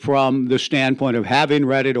of it from the standpoint of having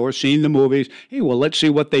read it or seen the movies. Hey, well, let's see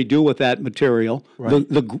what they do with that material. Right.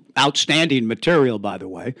 The outstanding material, by the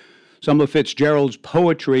way. Some of Fitzgerald's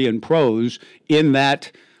poetry and prose in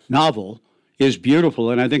that novel is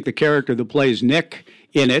beautiful, and I think the character that plays Nick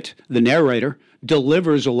in it, the narrator,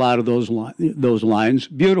 delivers a lot of those lines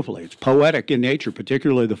beautifully. It's poetic in nature,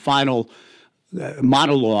 particularly the final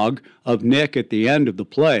monologue of Nick at the end of the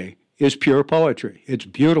play is pure poetry. It's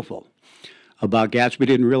beautiful. About Gatsby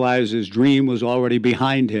didn't realize his dream was already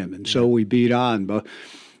behind him, and so we beat on. But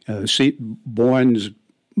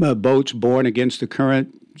boats born against the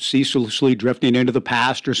current, ceaselessly drifting into the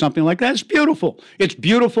past or something like that. It's beautiful. It's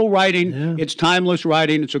beautiful writing. Yeah. It's timeless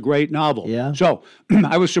writing. It's a great novel. Yeah. So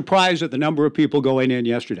I was surprised at the number of people going in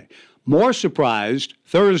yesterday. More surprised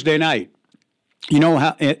Thursday night,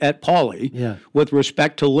 how at Pauley, with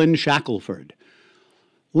respect to Lynn Shackelford.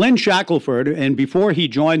 Lynn Shackelford, and before he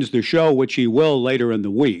joins the show, which he will later in the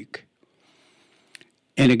week,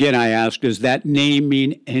 and again, I ask, does that name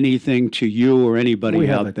mean anything to you or anybody out there?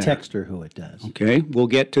 We have a texter who it does. Okay, we'll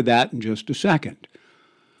get to that in just a second.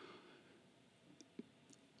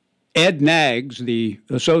 Ed Naggs, the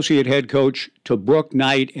associate head coach to Brook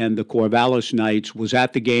Knight and the Corvallis Knights, was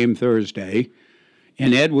at the game Thursday,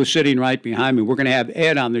 and Ed was sitting right behind me. We're going to have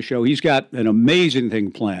Ed on the show. He's got an amazing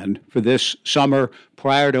thing planned for this summer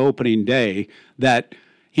prior to opening day that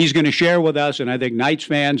he's going to share with us, and I think Knights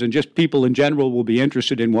fans and just people in general will be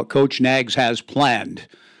interested in what Coach Naggs has planned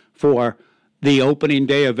for the opening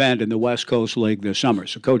day event in the West Coast League this summer.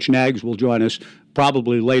 So Coach Naggs will join us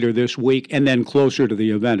probably later this week and then closer to the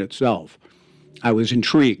event itself. I was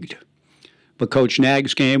intrigued. But Coach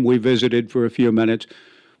Nags came. We visited for a few minutes.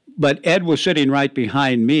 But Ed was sitting right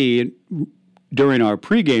behind me during our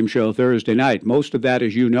pregame show Thursday night. Most of that,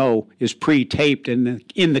 as you know, is pre-taped in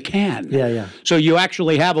the can. Yeah. So you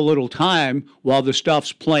actually have a little time while the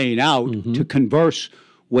stuff's playing out to converse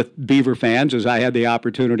with Beaver fans, as I had the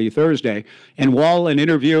opportunity Thursday. And while an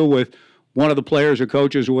interview with one of the players or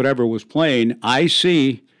coaches or whatever was playing, I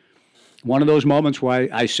see one of those moments where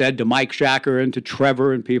I said to Mike Shacker and to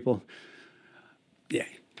Trevor and people, yeah,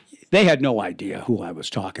 they had no idea who I was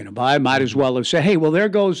talking about. I might as well have said, hey, well, there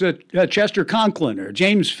goes Chester Conklin or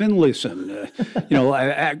James Finlayson,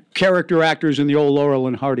 character actors in the old Laurel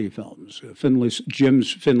and Hardy films.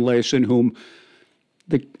 James Finlayson, whom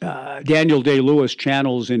the Daniel Day-Lewis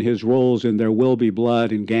channels in his roles in There Will Be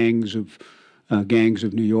Blood and Gangs of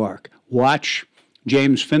New York. Watch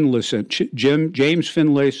James Finlayson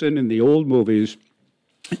in the old movies.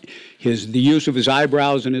 The use of his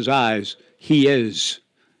eyebrows and his eyes. He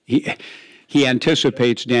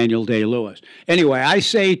anticipates Daniel Day-Lewis. Anyway, I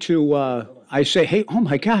say, hey, oh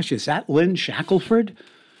my gosh, is that Lynn Shackelford?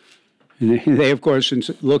 And they, of course,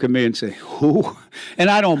 look at me and say, who?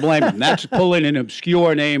 And I don't blame them. That's pulling an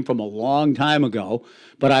obscure name from a long time ago.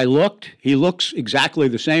 But I looked. He looks exactly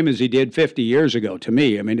the same as he did 50 years ago to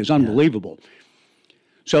me. I mean, it's unbelievable.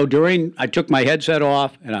 So I took my headset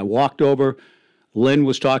off and I walked over. Lynn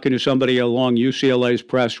was talking to somebody along UCLA's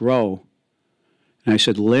press row. And I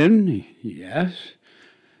said, Lynn? Yes.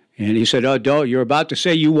 And he said, oh, you're about to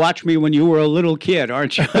say you watched me when you were a little kid,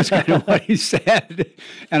 aren't you? That's kind of what he said.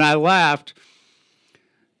 And I laughed.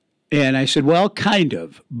 And I said, well, kind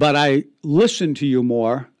of. But I listened to you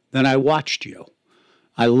more than I watched you.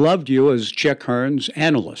 I loved you as Chick Hearn's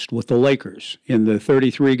analyst with the Lakers. In the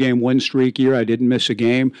 33-game win streak year, I didn't miss a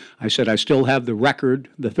game. I said I still have the record,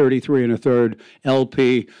 the 33 1/3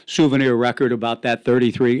 LP souvenir record about that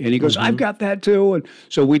 33. And he goes, I've got that too. And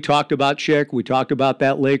so we talked about Chick. We talked about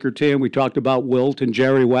that Laker team. We talked about Wilt and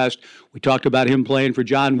Jerry West. We talked about him playing for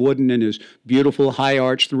John Wooden and his beautiful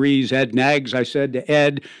high-arch threes. Ed Nags, I said to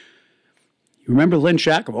Ed, you remember Lynn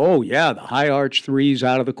Shackle? Oh, yeah, the high-arch threes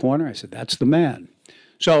out of the corner. I said, that's the man.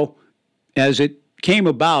 So as it came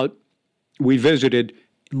about, we visited.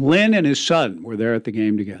 Lynn and his son were there at the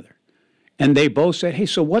game together. And they both said, hey,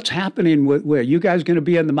 so what's happening where you guys going to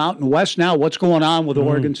be in the Mountain West now? What's going on with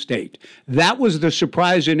Oregon State? That was the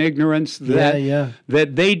surprise and ignorance that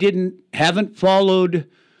they haven't followed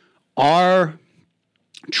our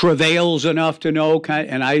travails enough to know.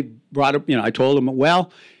 And I brought up, I told them,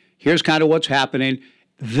 well, here's kind of what's happening.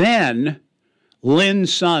 Then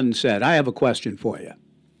Lynn's son said, I have a question for you.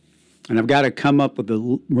 And I've got to come up with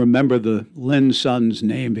remember the Lynn's son's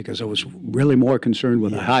name because I was really more concerned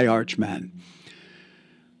with the high arch man.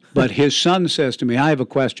 But his son says to me, I have a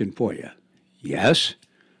question for you. Yes?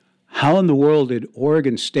 How in the world did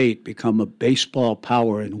Oregon State become a baseball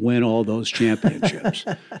power and win all those championships?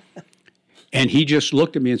 And he just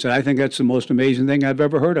looked at me and said, I think that's the most amazing thing I've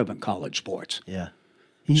ever heard of in college sports. Yeah.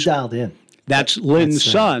 He's dialed in. That's Lynn's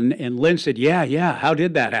son. And Lynn said, yeah, how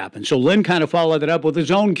did that happen? So Lynn kind of followed it up with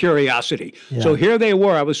his own curiosity. Yeah. So here they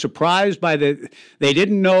were. I was surprised by they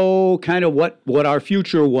didn't know kind of what our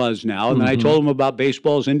future was now. And then I told them about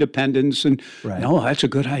baseball's independence. And, no, that's a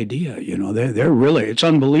good idea. They're really, it's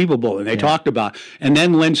unbelievable. And they talked about it. And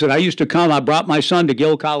then Lynn said, I brought my son to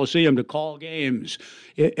Gill Coliseum to call games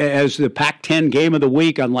as the Pac-10 game of the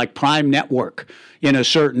week on like Prime Network in a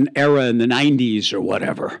certain era in the 90s or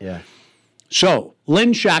whatever. Yeah. So,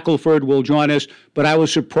 Lynn Shackelford will join us, but I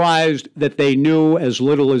was surprised that they knew as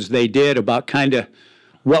little as they did about kind of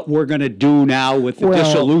what we're going to do now with the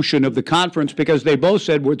dissolution of the conference, because they both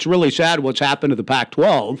said it's really sad what's happened to the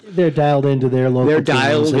Pac-12. They're dialed into their local They're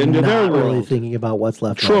dialed into their world. Not really thinking about what's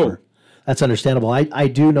left over. That's understandable. I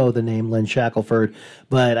do know the name Lynn Shackelford,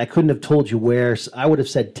 but I couldn't have told you where. I would have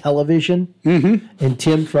said television. And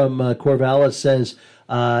Tim from Corvallis says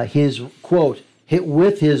his, quote, hit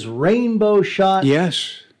with his rainbow shot.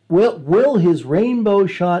 Yes. Will his rainbow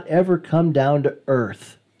shot ever come down to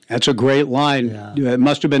earth? That's a great line. Yeah. It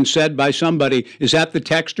must have been said by somebody. Is that the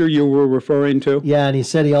texter you were referring to? Yeah, and he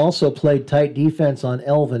said he also played tight defense on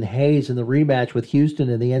Elvin Hayes in the rematch with Houston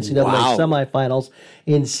in the NCAA semifinals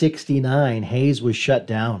in '69. Hayes was shut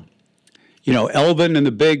down. Elvin and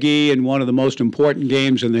the Big E in one of the most important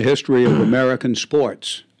games in the history of American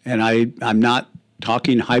sports. And I'm not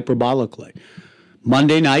talking hyperbolically.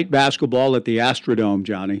 Monday night basketball at the Astrodome,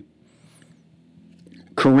 Johnny.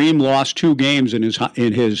 Kareem lost 2 games in his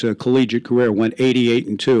collegiate career, went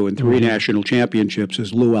 88-2 and 3 national championships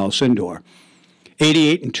as Lou Alcindor.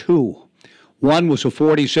 88-2. One was a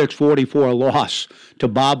 46-44 loss to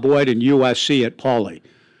Bob Boyd and USC at Pauley.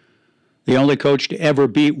 The only coach to ever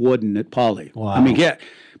beat Wooden at Pauley. Wow. I mean,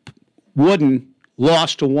 Wooden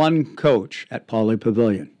lost to one coach at Pauley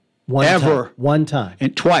Pavilion. One time.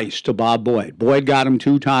 And twice to Bob Boyd. Boyd got him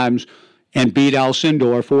 2 times and beat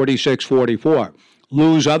Alcindor 46-44.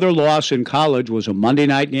 Lou's other loss in college was a Monday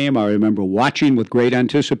night game I remember watching with great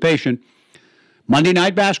anticipation. Monday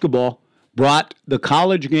night basketball brought the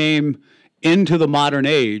college game into the modern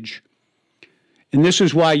age. And this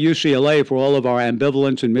is why UCLA, for all of our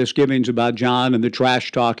ambivalence and misgivings about John and the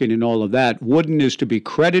trash talking and all of that, Wooden is to be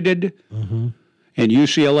credited. Mm-hmm. And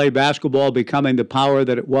UCLA basketball becoming the power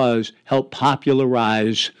that it was helped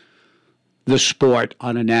popularize the sport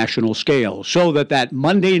on a national scale. So that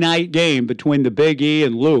Monday night game between the Big E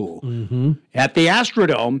and Lou at the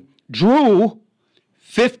Astrodome drew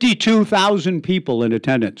 52,000 people in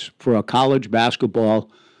attendance for a college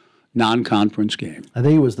basketball non-conference game. I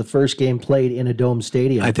think it was the first game played in a dome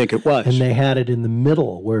stadium. I think it was. And they had it in the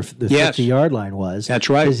middle where the 50-yard line was. That's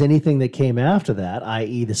right. Because anything that came after that,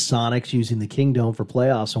 i.e. the Sonics using the Kingdome for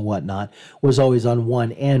playoffs and whatnot, was always on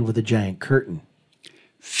one end with a giant curtain.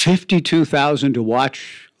 52,000 to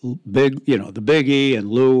watch the Big E and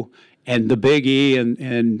Lou, and the Big E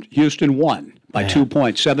and Houston won by 2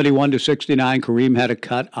 points, 71-69. Kareem had a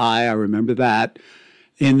cut eye. I remember that.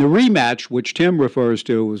 In the rematch, which Tim refers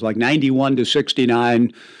to, was like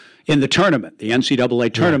 91-69 in the tournament, the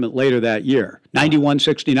NCAA tournament later that year.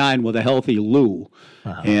 91-69 with a healthy Lou.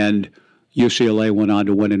 And UCLA went on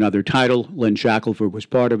to win another title. Lynn Shackelford was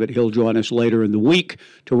part of it. He'll join us later in the week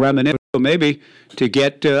to reminisce, maybe to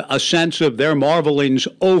get a sense of their marvelings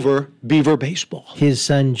over Beaver baseball. His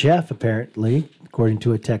son Jeff, apparently, according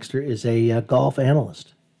to a texter, is a golf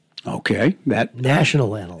analyst. Okay, that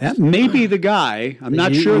national analyst. That may be the guy. I'm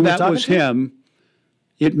not sure that was him.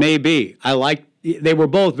 It may be. They were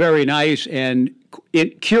both very nice and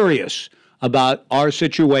curious about our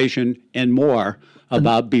situation and more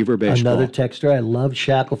about Beaver baseball. Another texter. I loved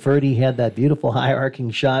Shackelford. He had that beautiful high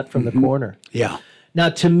arcing shot from the corner. Yeah. Now,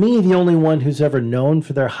 to me, the only one who's ever known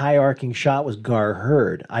for their high arcing shot was Gar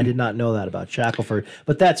Hurd. I did not know that about Shackelford,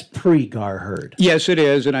 but that's pre-Gar Hurd. Yes, it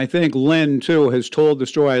is, and I think Lynn, too, has told the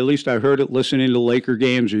story. At least I heard it listening to Laker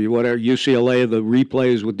games or whatever, UCLA, the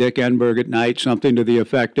replays with Dick Enberg at night, something to the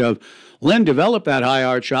effect of, Lynn developed that high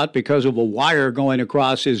arc shot because of a wire going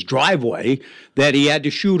across his driveway that he had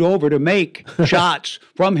to shoot over to make shots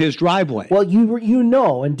from his driveway. Well, you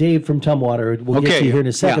know, and Dave from Tumwater will get to you here in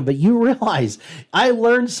a second, but you realize I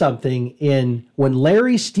learned something when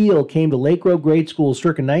Larry Steele came to Lake Road Grade School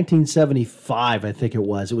circa 1975, I think it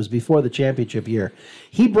was. It was before the championship year.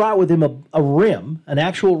 He brought with him a rim, an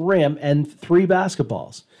actual rim, and 3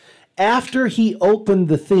 basketballs. After he opened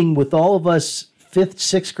the thing with all of us 5th,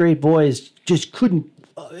 6th grade boys just couldn't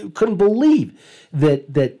believe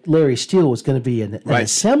that Larry Steele was going to be in an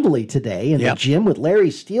assembly today in the gym with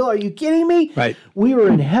Larry Steele. Are you kidding me? Right. We were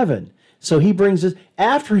in heaven. So he brings us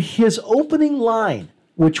after his opening line,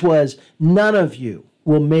 which was, none of you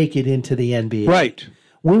will make it into the NBA. Right.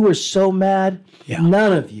 We were so mad. Yeah.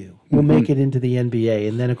 None of you will make it into the NBA.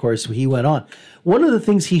 And then, of course, he went on. One of the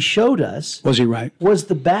things he showed us was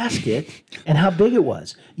the basket and how big it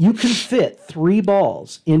was. You can fit 3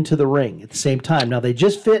 balls into the ring at the same time. Now, they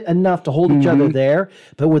just fit enough to hold each other there,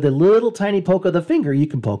 but with a little tiny poke of the finger, you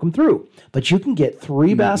can poke them through. But you can get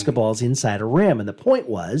 3 basketballs inside a rim. And the point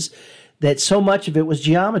was that so much of it was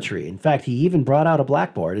geometry. In fact, he even brought out a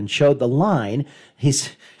blackboard and showed the line.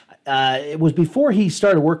 It was before he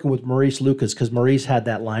started working with Maurice Lucas, because Maurice had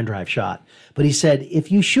that line drive shot. But he said,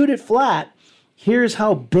 if you shoot it flat, here's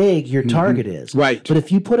how big your target is. Right. But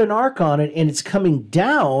if you put an arc on it and it's coming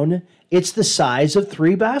down, it's the size of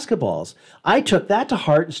 3 basketballs. I took that to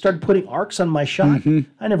heart and started putting arcs on my shot.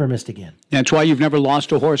 I never missed again. That's why you've never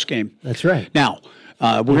lost a horse game. That's right. Now,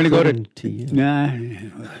 we're going to go to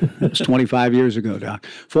that's 25 years ago, Doc.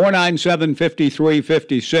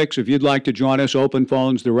 497-5356. If you'd like to join us, open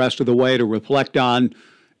phones the rest of the way to reflect on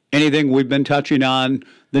anything we've been touching on,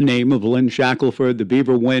 the name of Lynn Shackelford, the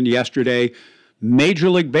Beaver win yesterday, Major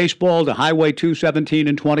League Baseball to Highway 217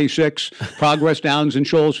 and 26, Progress Downs and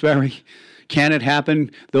Shoals Ferry. Can it happen?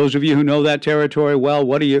 Those of you who know that territory well,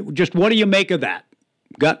 what do you make of that?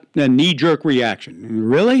 Got a knee-jerk reaction.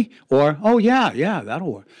 Really? Or, oh, yeah,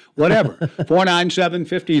 that'll work. Whatever.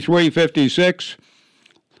 497-5356.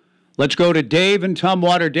 Let's go to Dave in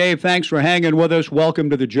Tumwater. Dave, thanks for hanging with us. Welcome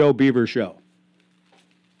to the Joe Beaver Show.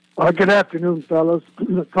 Good afternoon, fellas.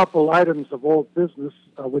 A couple items of old business,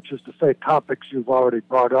 which is to say topics you've already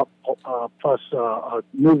brought up, plus a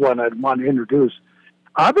new one I'd want to introduce.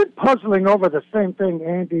 I've been puzzling over the same thing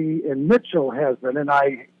Andy and Mitchell has been, and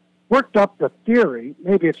I worked up the theory.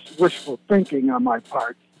 Maybe it's wishful thinking on my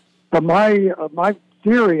part, but my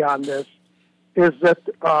theory on this is that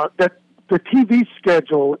that the TV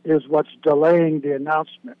schedule is what's delaying the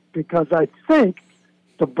announcement, because I think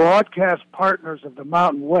the broadcast partners of the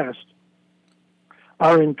Mountain West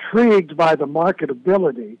are intrigued by the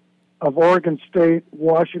marketability of Oregon State,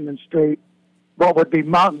 Washington State, what would be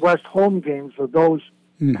Mountain West home games for those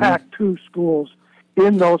Pac-2 schools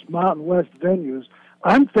in those Mountain West venues.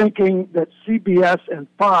 I'm thinking that CBS and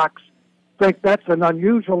Fox think that's an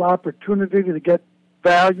unusual opportunity to get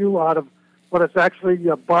value out of what is actually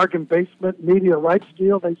a bargain basement media rights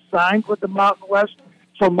deal they signed with the Mountain West.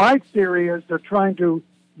 So my theory is they're trying to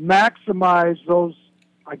maximize those,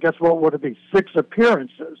 I guess, what would it be, 6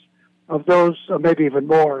 appearances of those, maybe even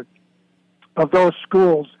more, of those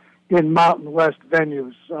schools in Mountain West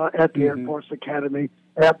venues at the Air Force Academy,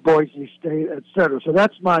 at Boise State, et cetera. So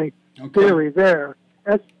that's my theory there.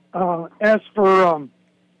 As for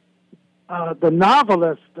the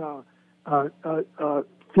novelist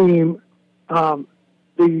theme,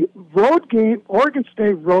 the road game, Oregon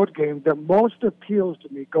State road game, that most appeals to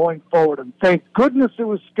me going forward, and thank goodness it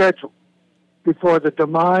was scheduled before the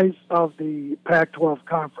demise of the Pac-12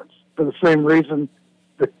 conference, for the same reason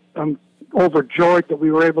that I'm overjoyed that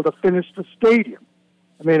we were able to finish the stadium.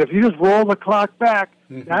 I mean, if you just roll the clock back,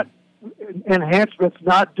 that enhancement's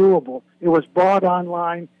not doable. It was brought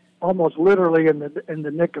online almost literally in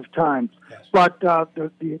the nick of time. Yes. But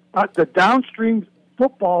the downstream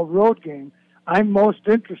football road game I'm most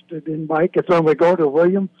interested in, Mike, is when we go to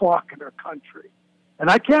William Faulkner country. And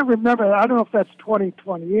I can't remember, I don't know if that's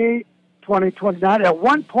 2028, 2029. At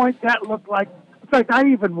one point that looked like, in fact, I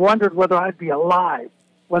even wondered whether I'd be alive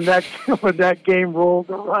when that game rolled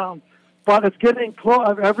around. But it's getting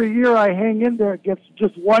close. Every year I hang in there, it gets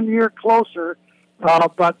just 1 year closer.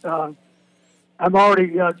 But I'm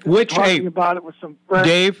already talking about it with some friends.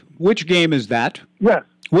 Dave, which game is that? Yes.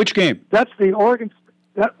 Which game? That's the Oregon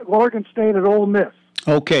State at Ole Miss.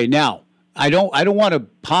 Okay, now I don't want to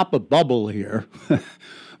pop a bubble here,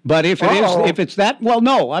 but if it's that, well,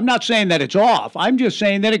 no, I'm not saying that it's off. I'm just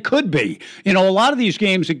saying that it could be. You know, a lot of these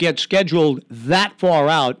games that get scheduled that far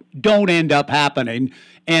out don't end up happening.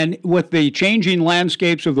 And with the changing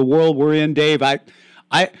landscapes of the world we're in, Dave, I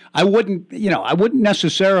wouldn't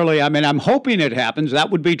necessarily. I mean, I'm hoping it happens.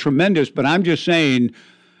 That would be tremendous. But I'm just saying,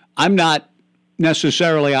 I'm not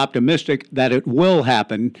necessarily optimistic that it will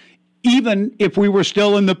happen, even if we were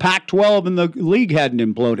still in the Pac-12 and the league hadn't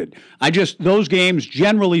imploded. Those games,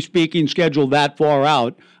 generally speaking, scheduled that far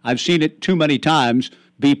out, I've seen it too many times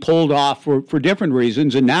be pulled off for different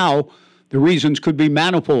reasons, and now the reasons could be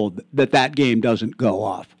manifold that game doesn't go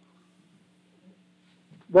off.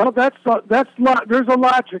 Well, there's a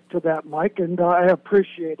logic to that, Mike, and I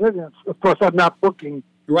appreciate it. And of course, I'm not booking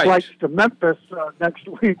flights to Memphis next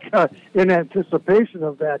week in anticipation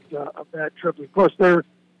of that trip. Of course, they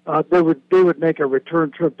would make a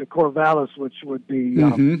return trip to Corvallis, which would be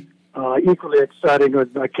equally exciting.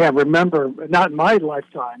 I can't remember, not in my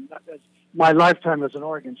lifetime. My lifetime as an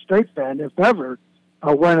Oregon State fan, if ever,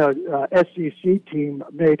 when a SEC team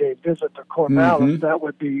made a visit to Corvallis, that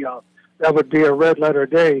would be a red letter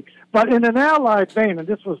day. But in an allied vein, and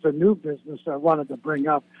this was the new business I wanted to bring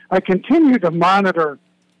up, I continue to monitor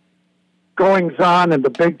goings-on in the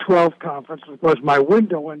Big 12 conference. Of course, my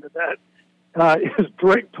window into that is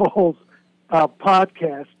Drake Toll's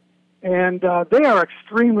podcast. And they are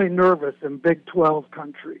extremely nervous in Big 12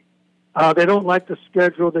 country. They don't like the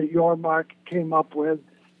schedule that Yormark came up with.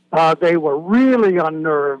 They were really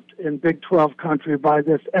unnerved in Big 12 country by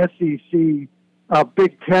this SEC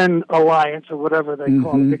Big Ten alliance, or whatever they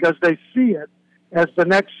call it, because they see it as the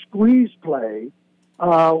next squeeze play,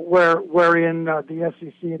 wherein the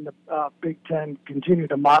SEC and the Big Ten continue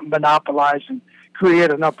to monopolize and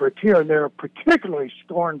create an upper tier, and they're particularly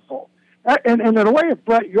scornful. And in a way,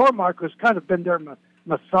 Brett Yormark has kind of been their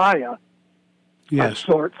messiah, of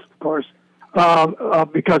sorts, of course,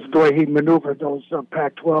 because of the way he maneuvered those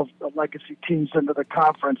Pac-12 legacy teams into the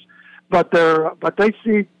conference. But they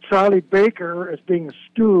see Charlie Baker as being a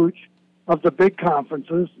stooge of the big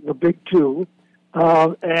conferences, the Big Two,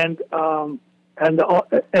 and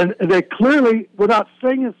they clearly, without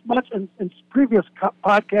saying as much in previous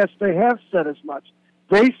podcasts, they have said as much.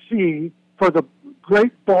 They see, for the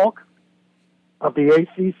great bulk of the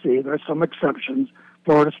ACC, there's some exceptions,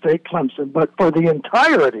 Florida State, Clemson, but for the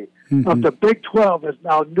entirety of the Big 12 is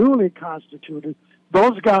now newly constituted.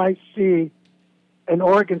 Those guys see an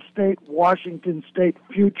Oregon State, Washington State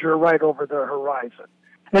future right over their horizon.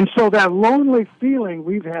 And so that lonely feeling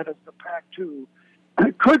we've had as the Pac-2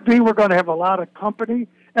 it could be we're going to have a lot of company,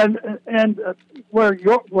 and where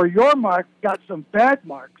your Mark got some bad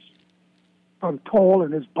marks from Toll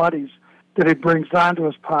and his buddies that he brings onto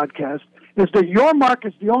his podcast is that your Mark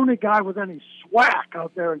is the only guy with any swag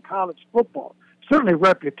out there in college football, certainly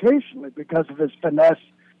reputationally because of his finesse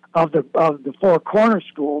of the four corner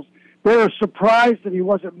schools. They were surprised that he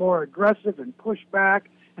wasn't more aggressive and pushed back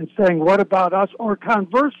and saying, what about us? Or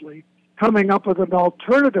conversely, coming up with an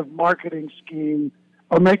alternative marketing scheme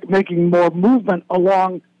or making more movement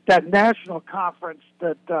along that national conference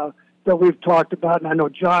that we've talked about. And I know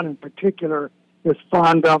John in particular is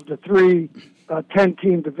fond of the three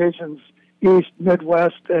 10-team divisions, East,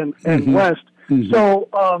 Midwest, and West. Mm-hmm. So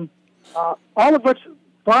all of which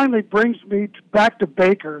finally brings me back to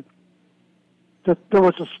Baker. There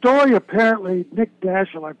was a story apparently Nick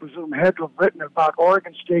Daschle, I presume, had to have written about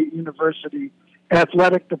Oregon State University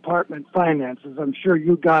athletic department finances. I'm sure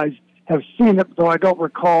you guys have seen it, though I don't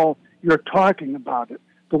recall you're talking about it.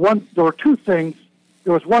 There were two things.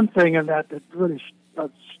 There was one thing in that really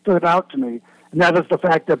stood out to me, and that is the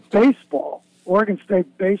fact that baseball, Oregon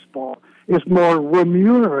State baseball, is more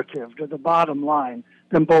remunerative to the bottom line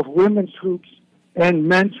than both women's hoops and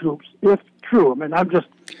men's hoops, if true. I mean, I'm just...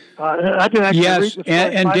 I didn't actually yes, read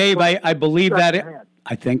and Dave, I believe that...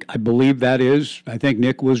 I believe that is... I think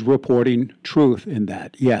Nick was reporting truth in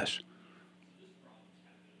that, yes.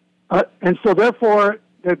 And so, therefore,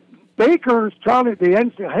 the Baker's Charlie, the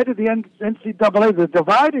head of the NCAA, the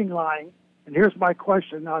dividing line, and here's my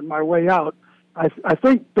question on my way out, I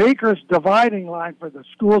think Baker's dividing line for the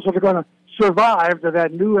schools that are going to survive to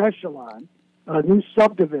that new echelon, new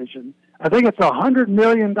subdivision, I think it's $100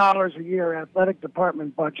 million a year athletic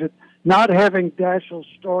department budget. Not having Daschle's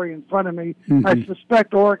story in front of me, I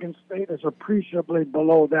suspect Oregon State is appreciably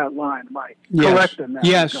below that line. Am I correct in that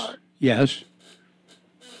regard? Yes.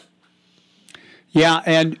 Yeah,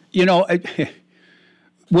 and,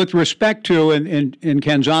 with respect to, and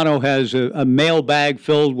Canzano has a mailbag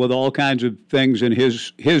filled with all kinds of things in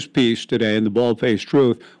his piece today in the Bald-Faced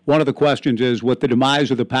Truth. One of the questions is, with the demise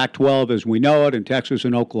of the Pac-12 as we know it, and Texas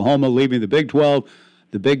and Oklahoma leaving the Big 12,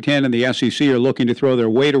 the Big 10 and the SEC are looking to throw their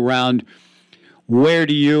weight around. Where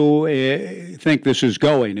do you think this is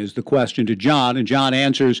going, is the question to John. And John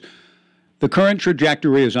answers, the current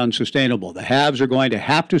trajectory is unsustainable. The haves are going to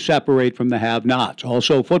have to separate from the have-nots.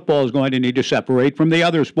 Also, football is going to need to separate from the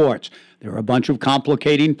other sports. There are a bunch of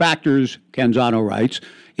complicating factors, Canzano writes,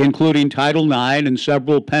 including Title IX and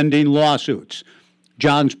several pending lawsuits.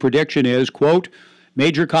 John's prediction is, quote,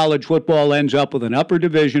 major college football ends up with an upper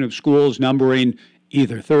division of schools numbering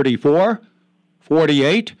either 34,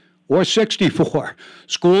 48, or 64.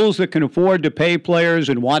 Schools that can afford to pay players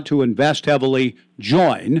and want to invest heavily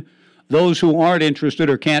join. Those who aren't interested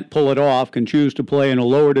or can't pull it off can choose to play in a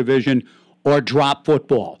lower division or drop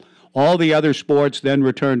football. All the other sports then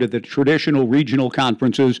return to the traditional regional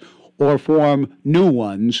conferences or form new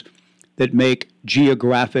ones that make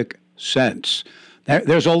geographic sense.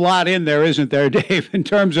 There's a lot in there, isn't there, Dave, in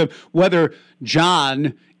terms of whether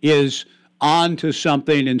John is on to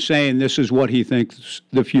something and saying this is what he thinks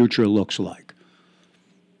the future looks like.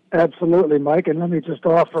 Absolutely, Mike. And let me just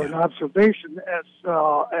offer an observation as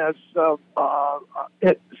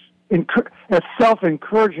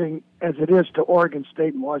self-encouraging as it is to Oregon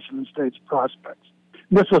State and Washington State's prospects.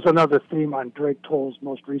 And this was another theme on Drake Toll's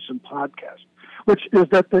most recent podcast, which is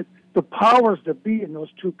that the powers that be in those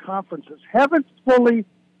two conferences haven't fully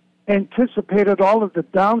anticipated all of the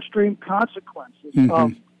downstream consequences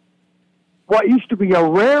of what used to be a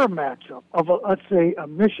rare matchup of, let's say, a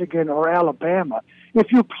Michigan or Alabama.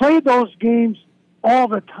 If you play those games all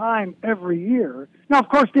the time every year, now, of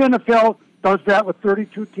course, the NFL does that with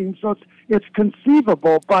 32 teams, so it's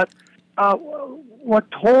conceivable, but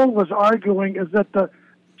what Toll was arguing is that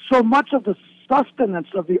so much of the sustenance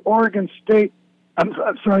of the Oregon State,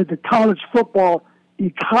 the college football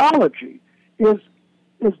ecology is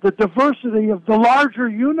the diversity of the larger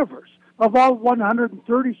universe of all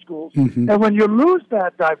 130 schools. And when you lose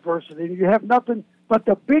that diversity, you have nothing but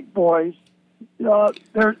the big boys.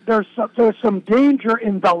 There's some danger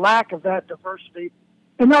in the lack of that diversity.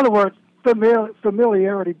 In other words,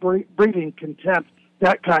 familiarity breeding contempt,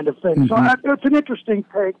 that kind of thing. So it's an interesting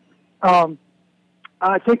take.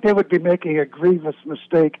 I think they would be making a grievous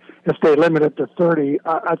mistake if they limit it to 30.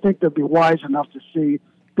 I think they'd be wise enough to see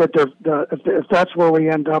that if that's where we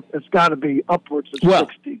end up, it's got to be upwards of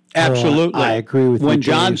 60. Absolutely. I agree with you. When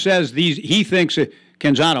John says he thinks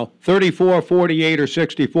Canzano, 34, 48, or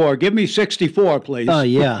 64. Give me 64, please. Oh,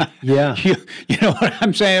 yeah. you know what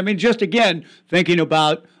I'm saying? I mean, just again, thinking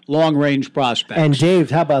about long-range prospects. And Dave,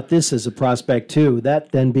 how about this as a prospect too?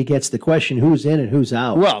 That then begets the question: who's in and who's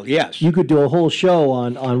out? Well, yes, you could do a whole show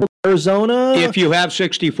on Arizona. If you have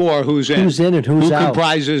 64, who's in? Who's in and who's out? Who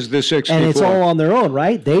comprises the 64? And it's all on their own,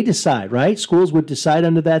 right? They decide, right? Schools would decide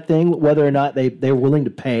under that thing whether or not they're willing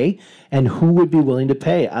to pay, and who would be willing to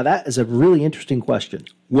pay. That is a really interesting question.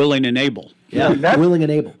 Willing and able. Yeah, willing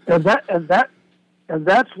and able. And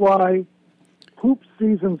that's why hoop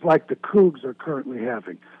seasons like the Cougs are currently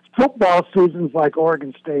having. Football seasons like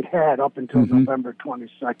Oregon State had up until November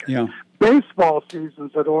 22nd. Yeah. Baseball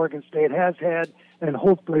seasons that Oregon State has had and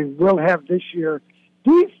hopefully will have this year.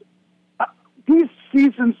 These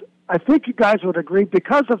seasons, I think you guys would agree,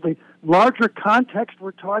 because of the larger context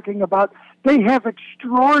we're talking about, they have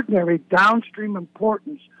extraordinary downstream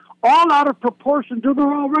importance, all out of proportion to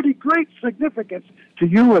their already great significance to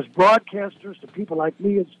you as broadcasters, to people like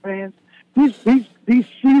me as fans. These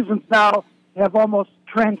seasons now have almost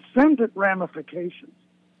transcendent ramifications.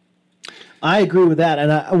 I agree with that.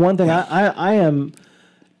 And one thing I am,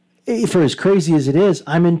 for as crazy as it is,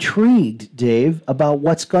 I'm intrigued, Dave, about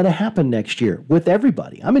what's going to happen next year with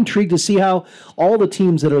everybody. I'm intrigued to see how all the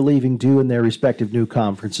teams that are leaving do in their respective new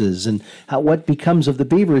conferences and what becomes of the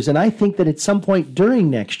Beavers. And I think that at some point during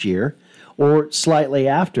next year or slightly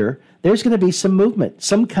after, there's going to be some movement,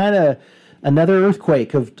 some kind of another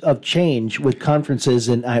earthquake of change with conferences,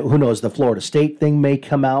 and who knows, the Florida State thing may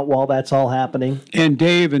come out while that's all happening. And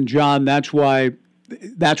Dave and John, that's why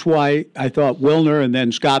I thought Wilner and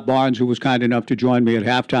then Scott Barnes, who was kind enough to join me at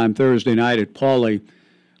halftime Thursday night at Pauley,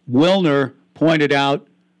 Wilner pointed out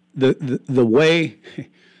the way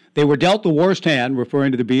they were dealt the worst hand,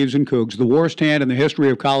 referring to the Beavs and Cougs, the worst hand in the history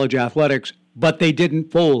of college athletics, but they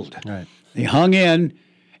didn't fold. Right. They hung in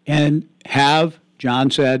and have, John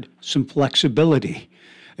said, some flexibility.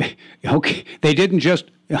 Okay, they didn't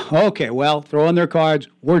just, okay, well, throw in their cards,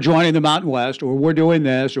 we're joining the Mountain West, or we're doing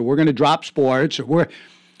this, or we're going to drop sports, or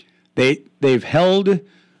they've held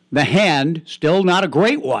the hand, still not a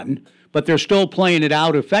great one, but they're still playing it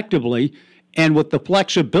out effectively, and with the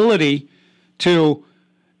flexibility to,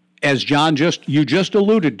 as John you just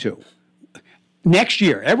alluded to, next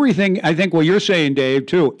year, everything, I think what you're saying, Dave,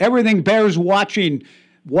 too, everything bears watching.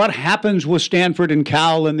 What happens with Stanford and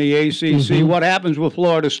Cal in the ACC? What happens with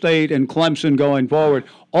Florida State and Clemson going forward?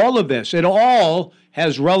 All of this, it all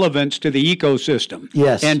has relevance to the ecosystem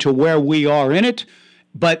and to where we are in it.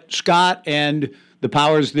 But Scott and the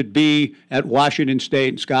powers that be at Washington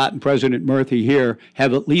State, Scott and President Murphy here,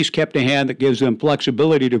 have at least kept a hand that gives them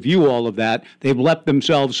flexibility to view all of that. They've left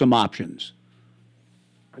themselves some options.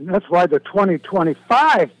 And that's why the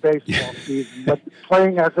 2025 baseball season, but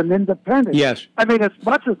playing as an independent. Yes. I mean, as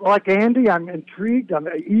much as like Andy, I'm intrigued. I'm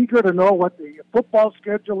eager to know what the football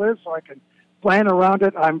schedule is so I can plan around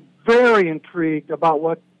it. I'm very intrigued about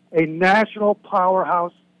what a national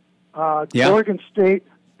powerhouse Oregon State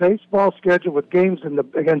baseball schedule with games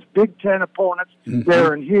against Big Ten opponents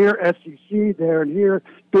there and here, SEC there and here,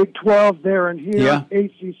 Big 12 there and here,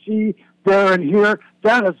 ACC there and here.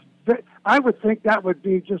 That is, I would think that would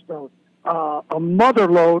be just a mother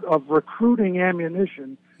load of recruiting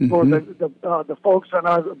ammunition for the folks on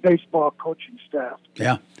our baseball coaching staff.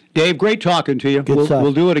 Yeah. Dave, great talking to you.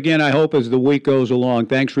 We'll do it again, I hope, as the week goes along.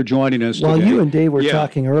 Thanks for joining us While today. you and Dave were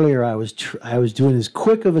talking earlier, I was doing as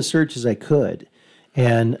quick of a search as I could,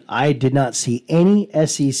 and I did not see any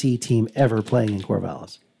SEC team ever playing in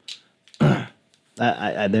Corvallis.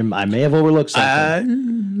 I may have overlooked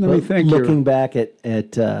something. Let me think. Looking back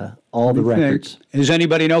at all the records. Does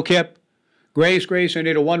anybody know, Kip? Grace, I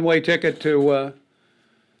need a one-way ticket to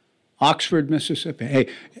Oxford, Mississippi. Hey,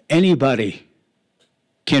 anybody?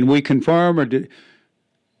 Can we confirm, or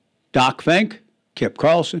Doc Fink, Kip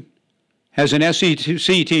Carlson, has an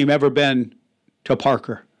SEC team ever been to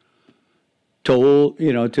Parker? To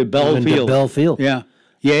Bell Field? Bell Field. Yeah.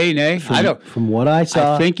 Yay, nay? I don't. From what I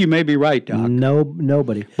saw, I think you may be right, Doc.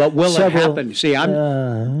 Nobody. But will it happen? See,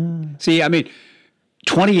 I mean,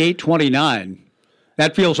 28, 29.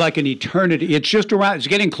 That feels like an eternity. It's just around. It's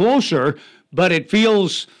getting closer, but it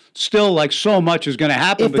feels still like so much is going to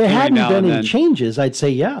happen. If there hadn't been any changes, I'd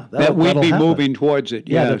say that we'd be moving towards it.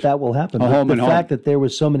 Yeah, that will happen. But the fact that there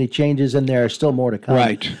was so many changes and there are still more to come,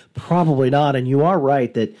 right? Probably not. And you are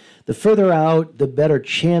right that the further out, the better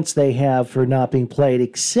chance they have for not being played,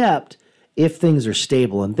 except if things are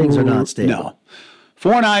stable, and things are not stable. No.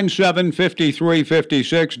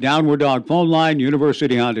 497-5356, Downward Dog phone line,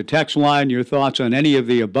 University Honda text line. Your thoughts on any of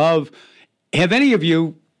the above. Have any of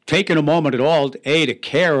you taken a moment at all, to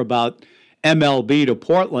care about MLB to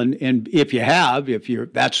Portland? And if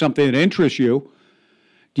that's something that interests you,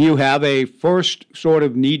 do you have a first sort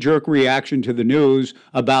of knee-jerk reaction to the news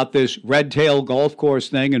about this Red Tail golf course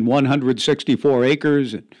thing and 164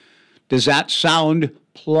 acres? Does that sound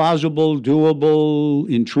plausible, doable,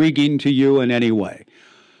 intriguing to you in any way?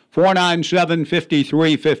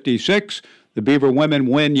 497-5356. The Beaver women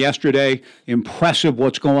win yesterday. Impressive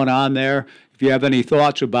what's going on there. If you have any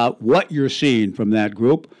thoughts about what you're seeing from that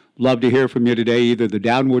group, love to hear from you today, either the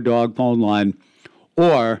Downward Dog phone line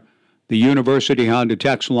or the University Honda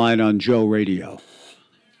text line on Joe Radio.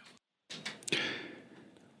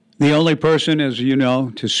 The only person, as you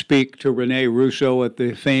know, to speak to Rene Russo at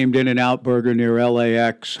the famed In-N-Out Burger near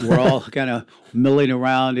LAX. We're all kind of milling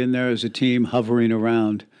around in there as a team, hovering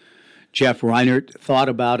around. Jeff Reinert thought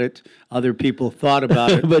about it. Other people thought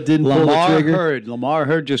about it. But didn't pull the trigger. Lamar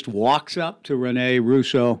Hurd just walks up to Rene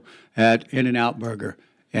Russo at In-N-Out Burger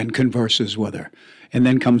and converses with her. And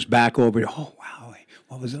then comes back over to, oh, wow,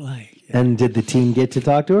 what was it like? Yeah. And did the team get to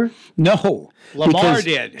talk to her? No. Lamar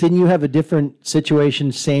did. Didn't you have a different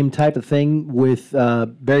situation, same type of thing with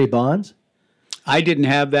Barry Bonds? I didn't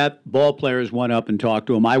have that. Ball players went up and talked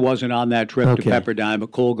to him. I wasn't on that trip to Pepperdine,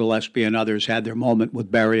 but Cole Gillespie and others had their moment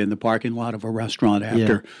with Barry in the parking lot of a restaurant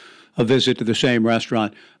after a visit to the same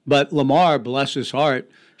restaurant. But Lamar, bless his heart,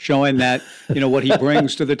 showing that, what he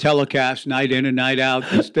brings to the telecast night in and night out,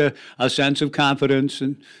 just a sense of confidence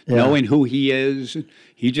and knowing who he is.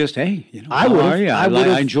 He just, hey, how are you?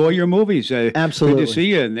 I enjoy your movies. Absolutely. Good to see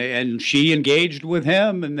you. And she engaged with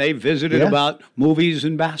him, and they visited about movies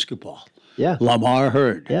and basketball. Yeah. Lamar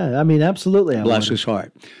Hurd. Yeah, I mean, absolutely. Bless his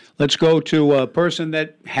heart. Let's go to a person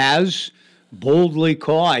that has boldly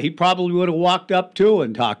called. He probably would have walked up to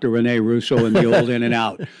and talked to Rene Russo in the old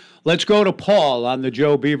In-N-Out. Let's go to Paul on the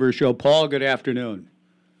Joe Beaver Show. Paul, good afternoon.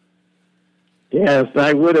 Yes,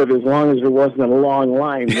 I would have, as long as there wasn't a long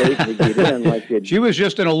line waiting to get in. Like it. She was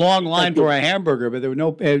just in a long line for a hamburger, but there were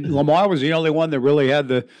no. Lamar was the only one that really had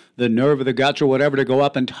the nerve of the guts or whatever to go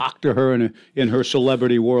up and talk to her in her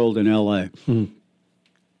celebrity world in L.A.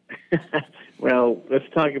 Well, let's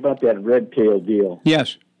talk about that red tail deal.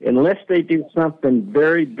 Yes. Unless they do something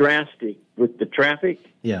very drastic with the traffic.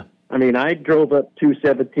 Yeah. I mean, I drove up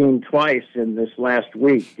 217 twice in this last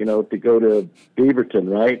week, to go to Beaverton,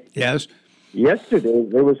 right? Yes. Yesterday,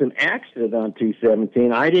 there was an accident on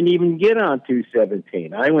 217. I didn't even get on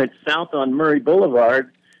 217. I went south on Murray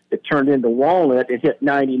Boulevard. It turned into Walnut. It hit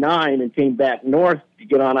 99 and came back north to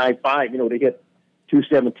get on I-5, to hit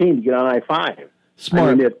 217 to get on I-5.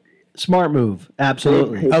 Smart move.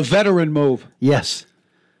 Absolutely. A veteran move. Yes.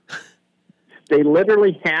 They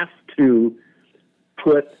literally have to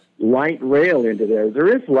put light rail into there.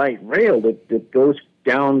 There is light rail that goes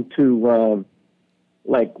down to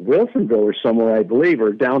like Wilsonville or somewhere, I believe,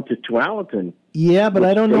 or down to Tualatin. Yeah, but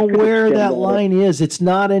I don't know where that line is. It's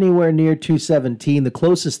not anywhere near 217. The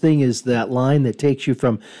closest thing is that line that takes you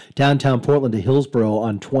from downtown Portland to Hillsborough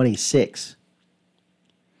on 26.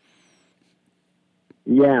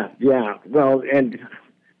 Yeah. Well, and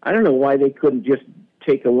I don't know why they couldn't just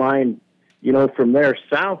take a line, from there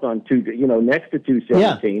south on next to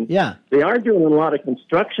 217. Yeah. They are doing a lot of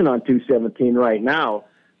construction on 217 right now,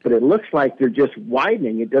 but it looks like they're just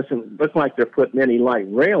widening. It doesn't look like they're putting any light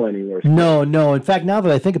rail anywhere. No. In fact, now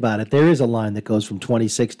that I think about it, there is a line that goes from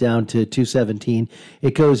 26 down to 217.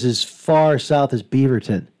 It goes as far south as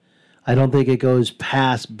Beaverton. I don't think it goes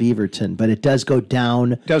past Beaverton, but it does go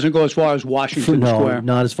down. Doesn't go as far as Washington Square.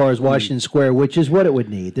 No, not as far as Washington Square, which is what it would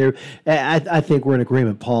need. I think we're in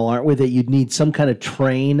agreement, Paul, aren't we, that you'd need some kind of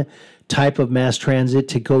train type of mass transit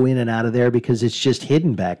to go in and out of there because it's just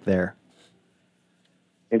hidden back there.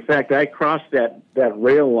 In fact, I crossed that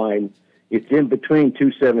rail line. It's in between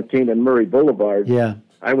 217 and Murray Boulevard. Yeah.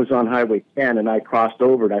 I was on Highway 10, and I crossed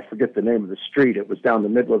over, and I forget the name of the street. It was down the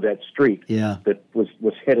middle of that street that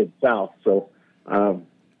was headed south. So,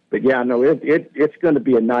 but yeah, no, it's going to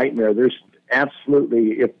be a nightmare. There's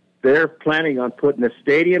absolutely, if they're planning on putting a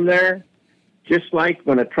stadium there, just like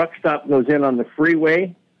when a truck stop goes in on the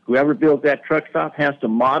freeway, whoever builds that truck stop has to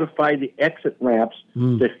modify the exit ramps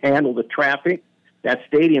to handle the traffic. That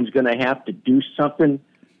stadium's going to have to do something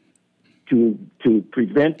to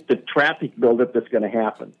prevent the traffic buildup that's going to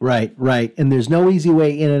happen. Right. And there's no easy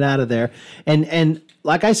way in and out of there. And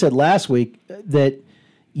like I said last week, that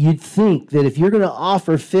you'd think that if you're going to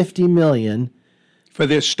offer $50 million for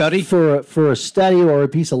this study, for a study or a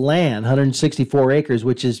piece of land, 164 acres,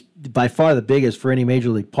 which is by far the biggest for any major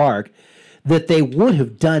league park, that they would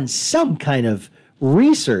have done some kind of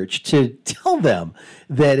research to tell them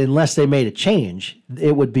that unless they made a change,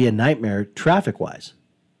 it would be a nightmare traffic-wise.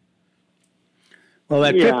 Well,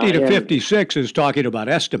 that 50 to 56 is talking about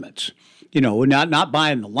estimates. Not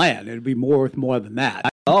buying the land. It'd be worth more than that.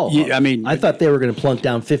 Oh, I thought they were going to plunk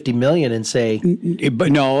down $50 million and say.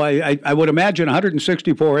 But no, I would imagine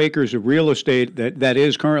 164 acres of real estate that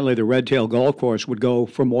is currently the Red Tail Golf Course would go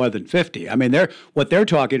for more than 50. I mean, what they're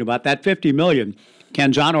talking about, that $50 million.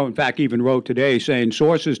 Canzano, in fact, even wrote today saying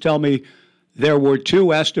sources tell me there were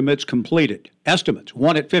 2 estimates completed. Estimates,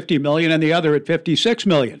 one at $50 million and the other at $56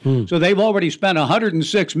 million. So they've already spent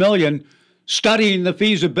 $106 million studying the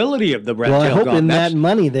feasibility of the Red Tail Golf. Well, I hope in that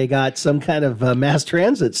money they got some kind of mass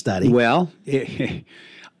transit study. Well,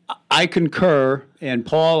 I concur, and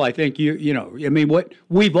Paul, I think what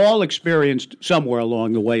we've all experienced somewhere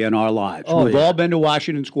along the way in our lives. We've all been to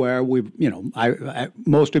Washington Square.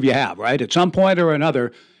 Most of you have, right? At some point or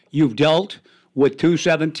another, you've dealt with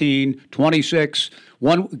 217, 26,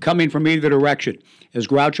 one coming from either direction. As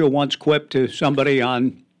Groucho once quipped to somebody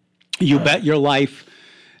on You Bet Your Life,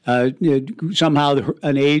 somehow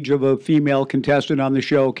an age of a female contestant on the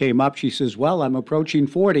show came up. She says, well, I'm approaching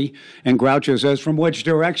 40. And Groucho says, from which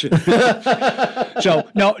direction? So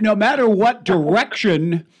no matter what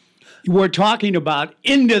direction we're talking about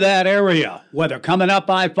into that area, whether coming up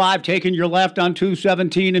I-5, taking your left on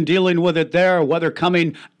 217 and dealing with it there, or whether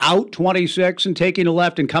coming out 26 and taking a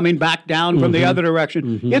left and coming back down from the other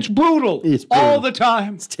direction, it's brutal all the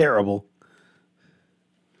time. It's terrible.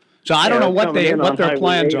 So I don't know what their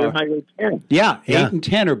plans are. Yeah, 8 and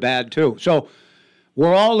 10 are bad too. So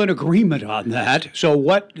we're all in agreement on that.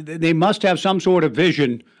 So they must have some sort of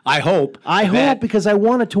vision, I hope. I hope because I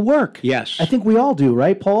want it to work. Yes. I think we all do,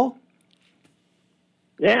 right, Paul?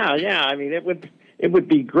 Yeah. I mean, it would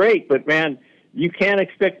be great, but man, you can't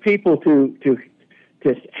expect people to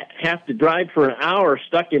have to drive for an hour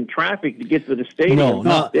stuck in traffic to get to the stadium. No,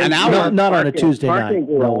 not an hour. Not on a Tuesday night.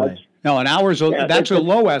 No way. No, an hour's that's a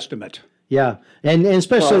low estimate. Yeah, and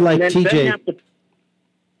especially TJ.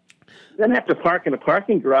 Then have to park in a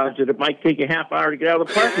parking garage that it might take a half hour to get out of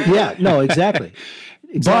the parking garage. Yeah, no, exactly.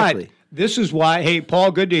 But this is why, hey,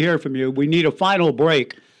 Paul, good to hear from you. We need a final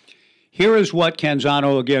break. Here is what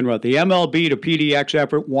Canzano again wrote. The MLB to PDX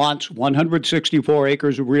effort wants 164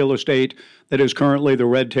 acres of real estate that is currently the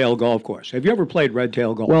Red Tail Golf Course. Have you ever played Red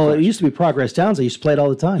Tail Golf Course? Well, it used to be Progress Downs. I used to play it all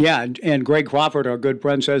the time. Yeah, and Greg Crawford, our good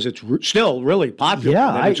friend, says it's still really popular.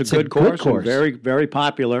 Yeah, it's a good course. And very, very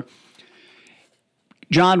popular.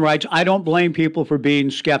 John writes, I don't blame people for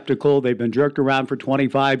being skeptical. They've been jerked around for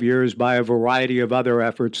 25 years by a variety of other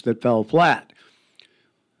efforts that fell flat.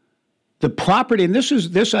 The property, and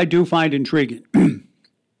this I do find intriguing.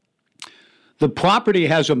 The property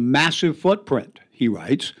has a massive footprint, he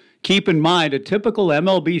writes. Keep in mind, a typical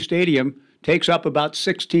MLB stadium takes up about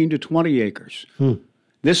 16 to 20 acres.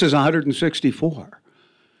 This is 164.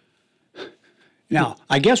 Now,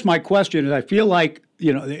 I guess my question is, I feel like,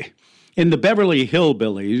 in the Beverly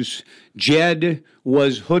Hillbillies, Jed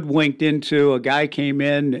was hoodwinked into, a guy came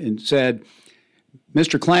in and said,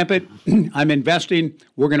 Mr. Clampett, I'm investing.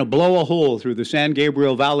 We're going to blow a hole through the San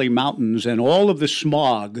Gabriel Valley Mountains, and all of the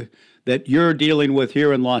smog that you're dealing with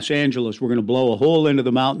here in Los Angeles, we're going to blow a hole into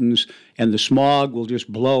the mountains, and the smog will just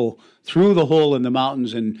blow through the hole in the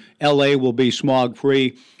mountains, and L.A. will be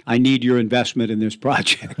smog-free. I need your investment in this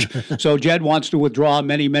project. So Jed wants to withdraw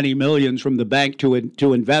many, many millions from the bank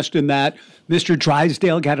to invest in that. Mr.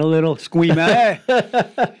 Drysdale got a little squeamish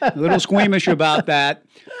about that.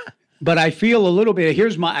 But I feel a little bit,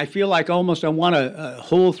 I feel like almost I want a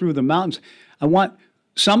hole through the mountains. I want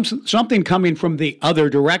something coming from the other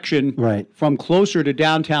direction, right, from closer to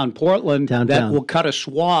downtown Portland, that will cut a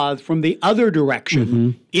swath from the other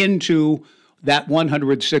direction into that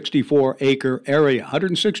 164-acre area.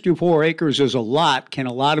 164 acres is a lot. Can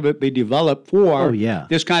a lot of it be developed for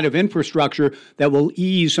this kind of infrastructure that will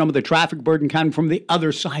ease some of the traffic burden coming from the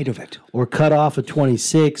other side of it? Or cut off at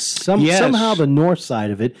 26, somehow the north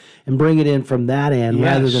side of it, and bring it in from that end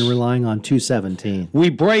rather than relying on 217.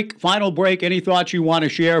 Final break. Any thoughts you want to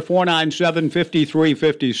share?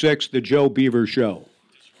 497-5356, The Joe Beaver Show.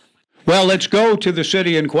 Well, let's go to the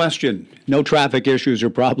city in question. No traffic issues or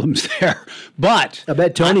problems there. But I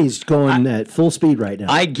bet Tony's going at full speed right now.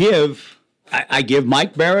 I give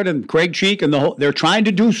Mike Barrett and Craig Cheek and they're trying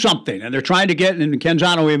to do something, and they're trying to get, and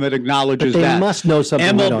Canzano even acknowledges that. They must know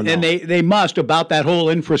something we don't know. And they must about that whole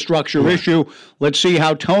infrastructure issue. Let's see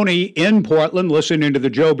how Tony in Portland, listening to the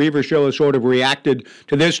Joe Beaver Show, has sort of reacted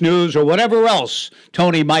to this news or whatever else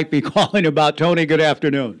Tony might be calling about. Tony, good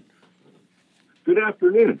afternoon. Good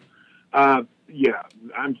afternoon. I'm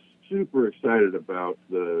super excited about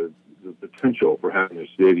the potential for having a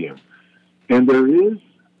stadium. And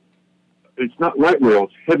it's not light rail,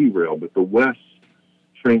 it's heavy rail, but the west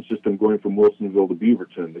train system going from Wilsonville to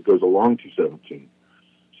Beaverton that goes along 217.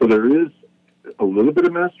 So there is a little bit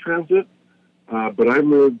of mass transit, but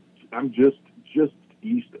I'm just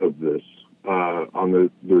east of this on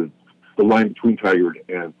the line between Tigard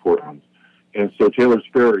and Portland. And so Taylor's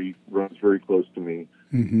Ferry runs very close to me.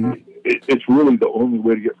 Mm-hmm. It's really the only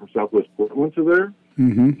way to get from Southwest Portland to there.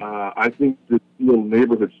 Mm-hmm. I think the little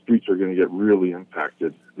neighborhood streets are going to get really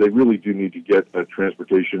impacted. They really do need to get a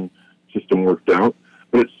transportation system worked out.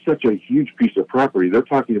 But it's such a huge piece of property. They're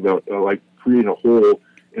talking about like creating a whole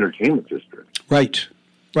entertainment district. Right.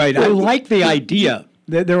 I like the idea.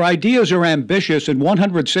 Their ideas are ambitious, and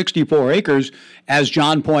 164 acres, as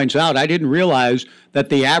John points out, I didn't realize that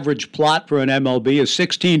the average plot for an MLB is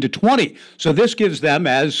 16 to 20. So this gives them,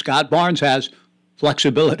 as Scott Barnes has,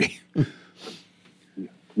 flexibility.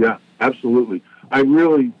 Yeah, absolutely. I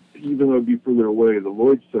really, even though it'd be further away, the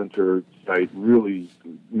Lloyd Center site really,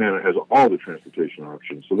 man, it has all the transportation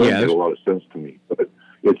options. So that made a lot of sense to me. But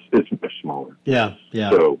it's much smaller. Yeah.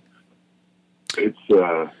 So it's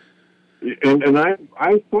and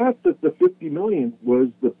I thought that the $50 million was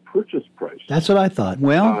the purchase price. That's what I thought.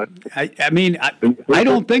 Well, I mean, I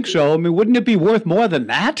don't think so. I mean, wouldn't it be worth more than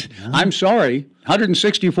that? No. I'm sorry,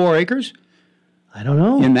 164 acres. I don't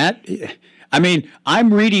know. In that, I mean,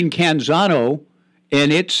 I'm reading Canzano,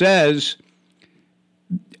 and it says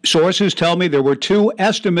sources tell me there were two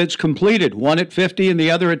estimates completed, one at 50 and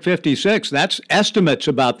the other at 56. That's estimates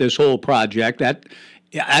about this whole project.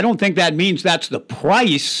 I don't think that means that's the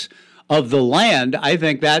price of the land. I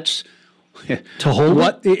think that's to hold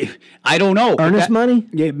what I don't know. Earnest money?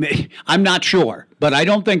 I'm not sure, but I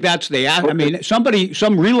don't think that's the. I mean, some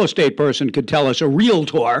real estate person could tell us, a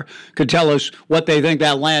realtor could tell us what they think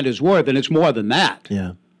that land is worth, and it's more than that.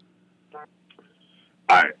 Yeah.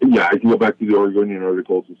 I can go back to the Oregonian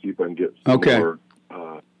articles and see if I can get some more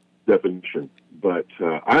definition. But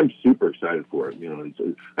I'm super excited for it. You know,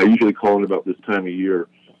 I usually call in about this time of year.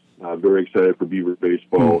 Very excited for Beaver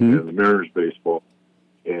baseball and the Mariners baseball,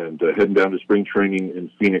 and heading down to spring training in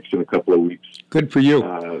Phoenix in a couple of weeks. Good for you.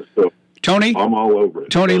 So Tony, I'm all over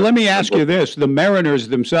it. Tony, let me ask you this. The Mariners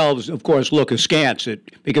themselves, of course, look askance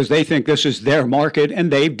because they think this is their market,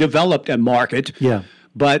 and they've developed a market. Yeah.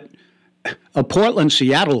 But a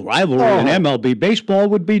Portland-Seattle rivalry in MLB baseball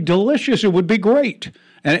would be delicious. It would be great.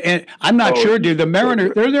 And I'm not sure, do the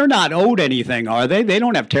Mariners, they're not owed anything, are they? They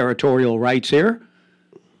don't have territorial rights here.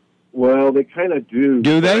 Well, they kind of do.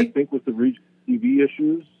 Do they? I think with the regional TV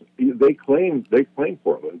issues, they claim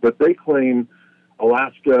Portland, but they claim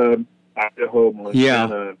Alaska, Idaho,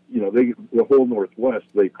 Montana. You know, the whole Northwest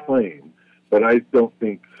they claim, but I don't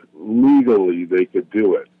think legally they could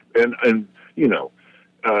do it. And you know,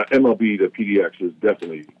 MLB, the PDX has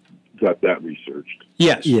definitely got that researched.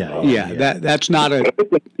 Yes. That's not a.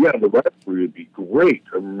 The rivalry would be great.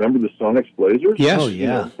 Remember the Sonics Blazers? Yes. Oh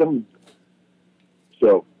yeah.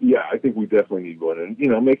 So, I think we definitely need one. And, you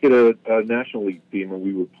know, make it a National League team, and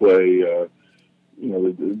we would play,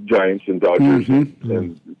 the Giants and Dodgers.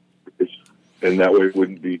 And that way it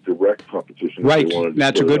wouldn't be direct competition. Right.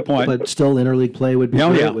 That's a good point. But still, interleague play would be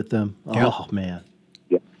great with them. Oh, man.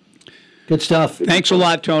 Yeah. Good stuff. Thanks a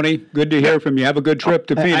lot, Tony. Good to hear from you. Have a good trip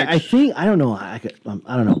to Phoenix. I think, I don't know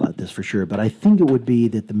about this for sure, but I think it would be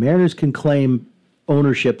that the Mariners can claim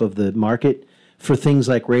ownership of the market for things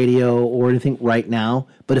like radio or anything right now,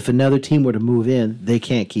 but if another team were to move in, they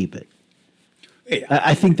can't keep it.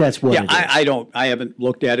 I think that's what it is. I haven't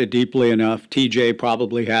looked at it deeply enough. TJ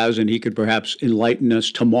probably has, and he could perhaps enlighten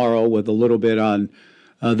us tomorrow with a little bit on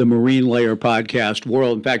the Marine Layer podcast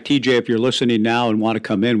world. In fact, TJ, if you're listening now and want to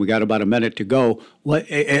come in, we got about a minute to go. What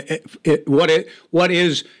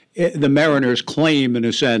is the Mariners' claim, in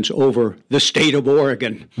a sense, over the state of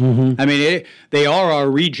Oregon? I mean, they are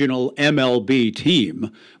our regional MLB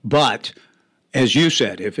team, but as you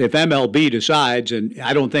said, if MLB decides, and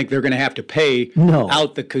I don't think they're going to have to pay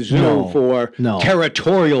out the kazoo for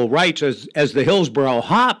territorial rights, as the Hillsborough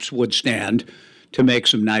Hops would stand to make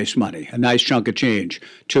some nice money, a nice chunk of change.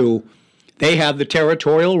 They have the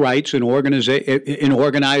territorial rights in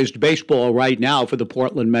organized baseball right now for the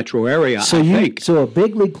Portland metro area. So a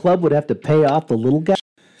big league club would have to pay off the little guy?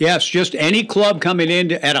 Yes, just any club coming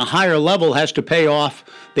in at a higher level has to pay off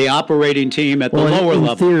the operating team at the lower level.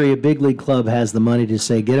 In theory, a big league club has the money to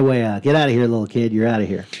say, get out of here, little kid, you're out of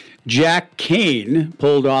here. Jack Kane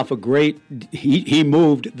pulled off a great, he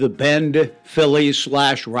moved the Bend Phillies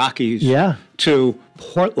 / Rockies to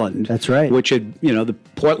Portland. That's right. Which the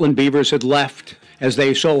Portland Beavers had left, as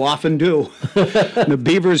they so often do. The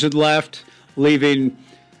Beavers had left, leaving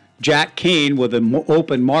Jack Kane with an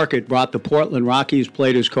open market, brought the Portland Rockies,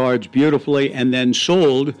 played his cards beautifully, and then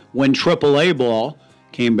sold when AAA ball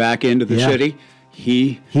came back into the city.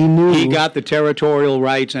 He knew he got the territorial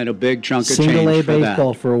rights and a big chunk of single A change for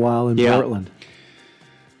baseball that. for a while in Portland.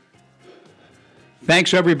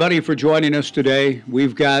 Thanks, everybody, for joining us today.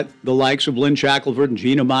 We've got the likes of Lynn Shackelford and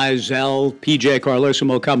Gina Mizell, P.J.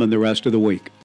 Carlissimo coming the rest of the week.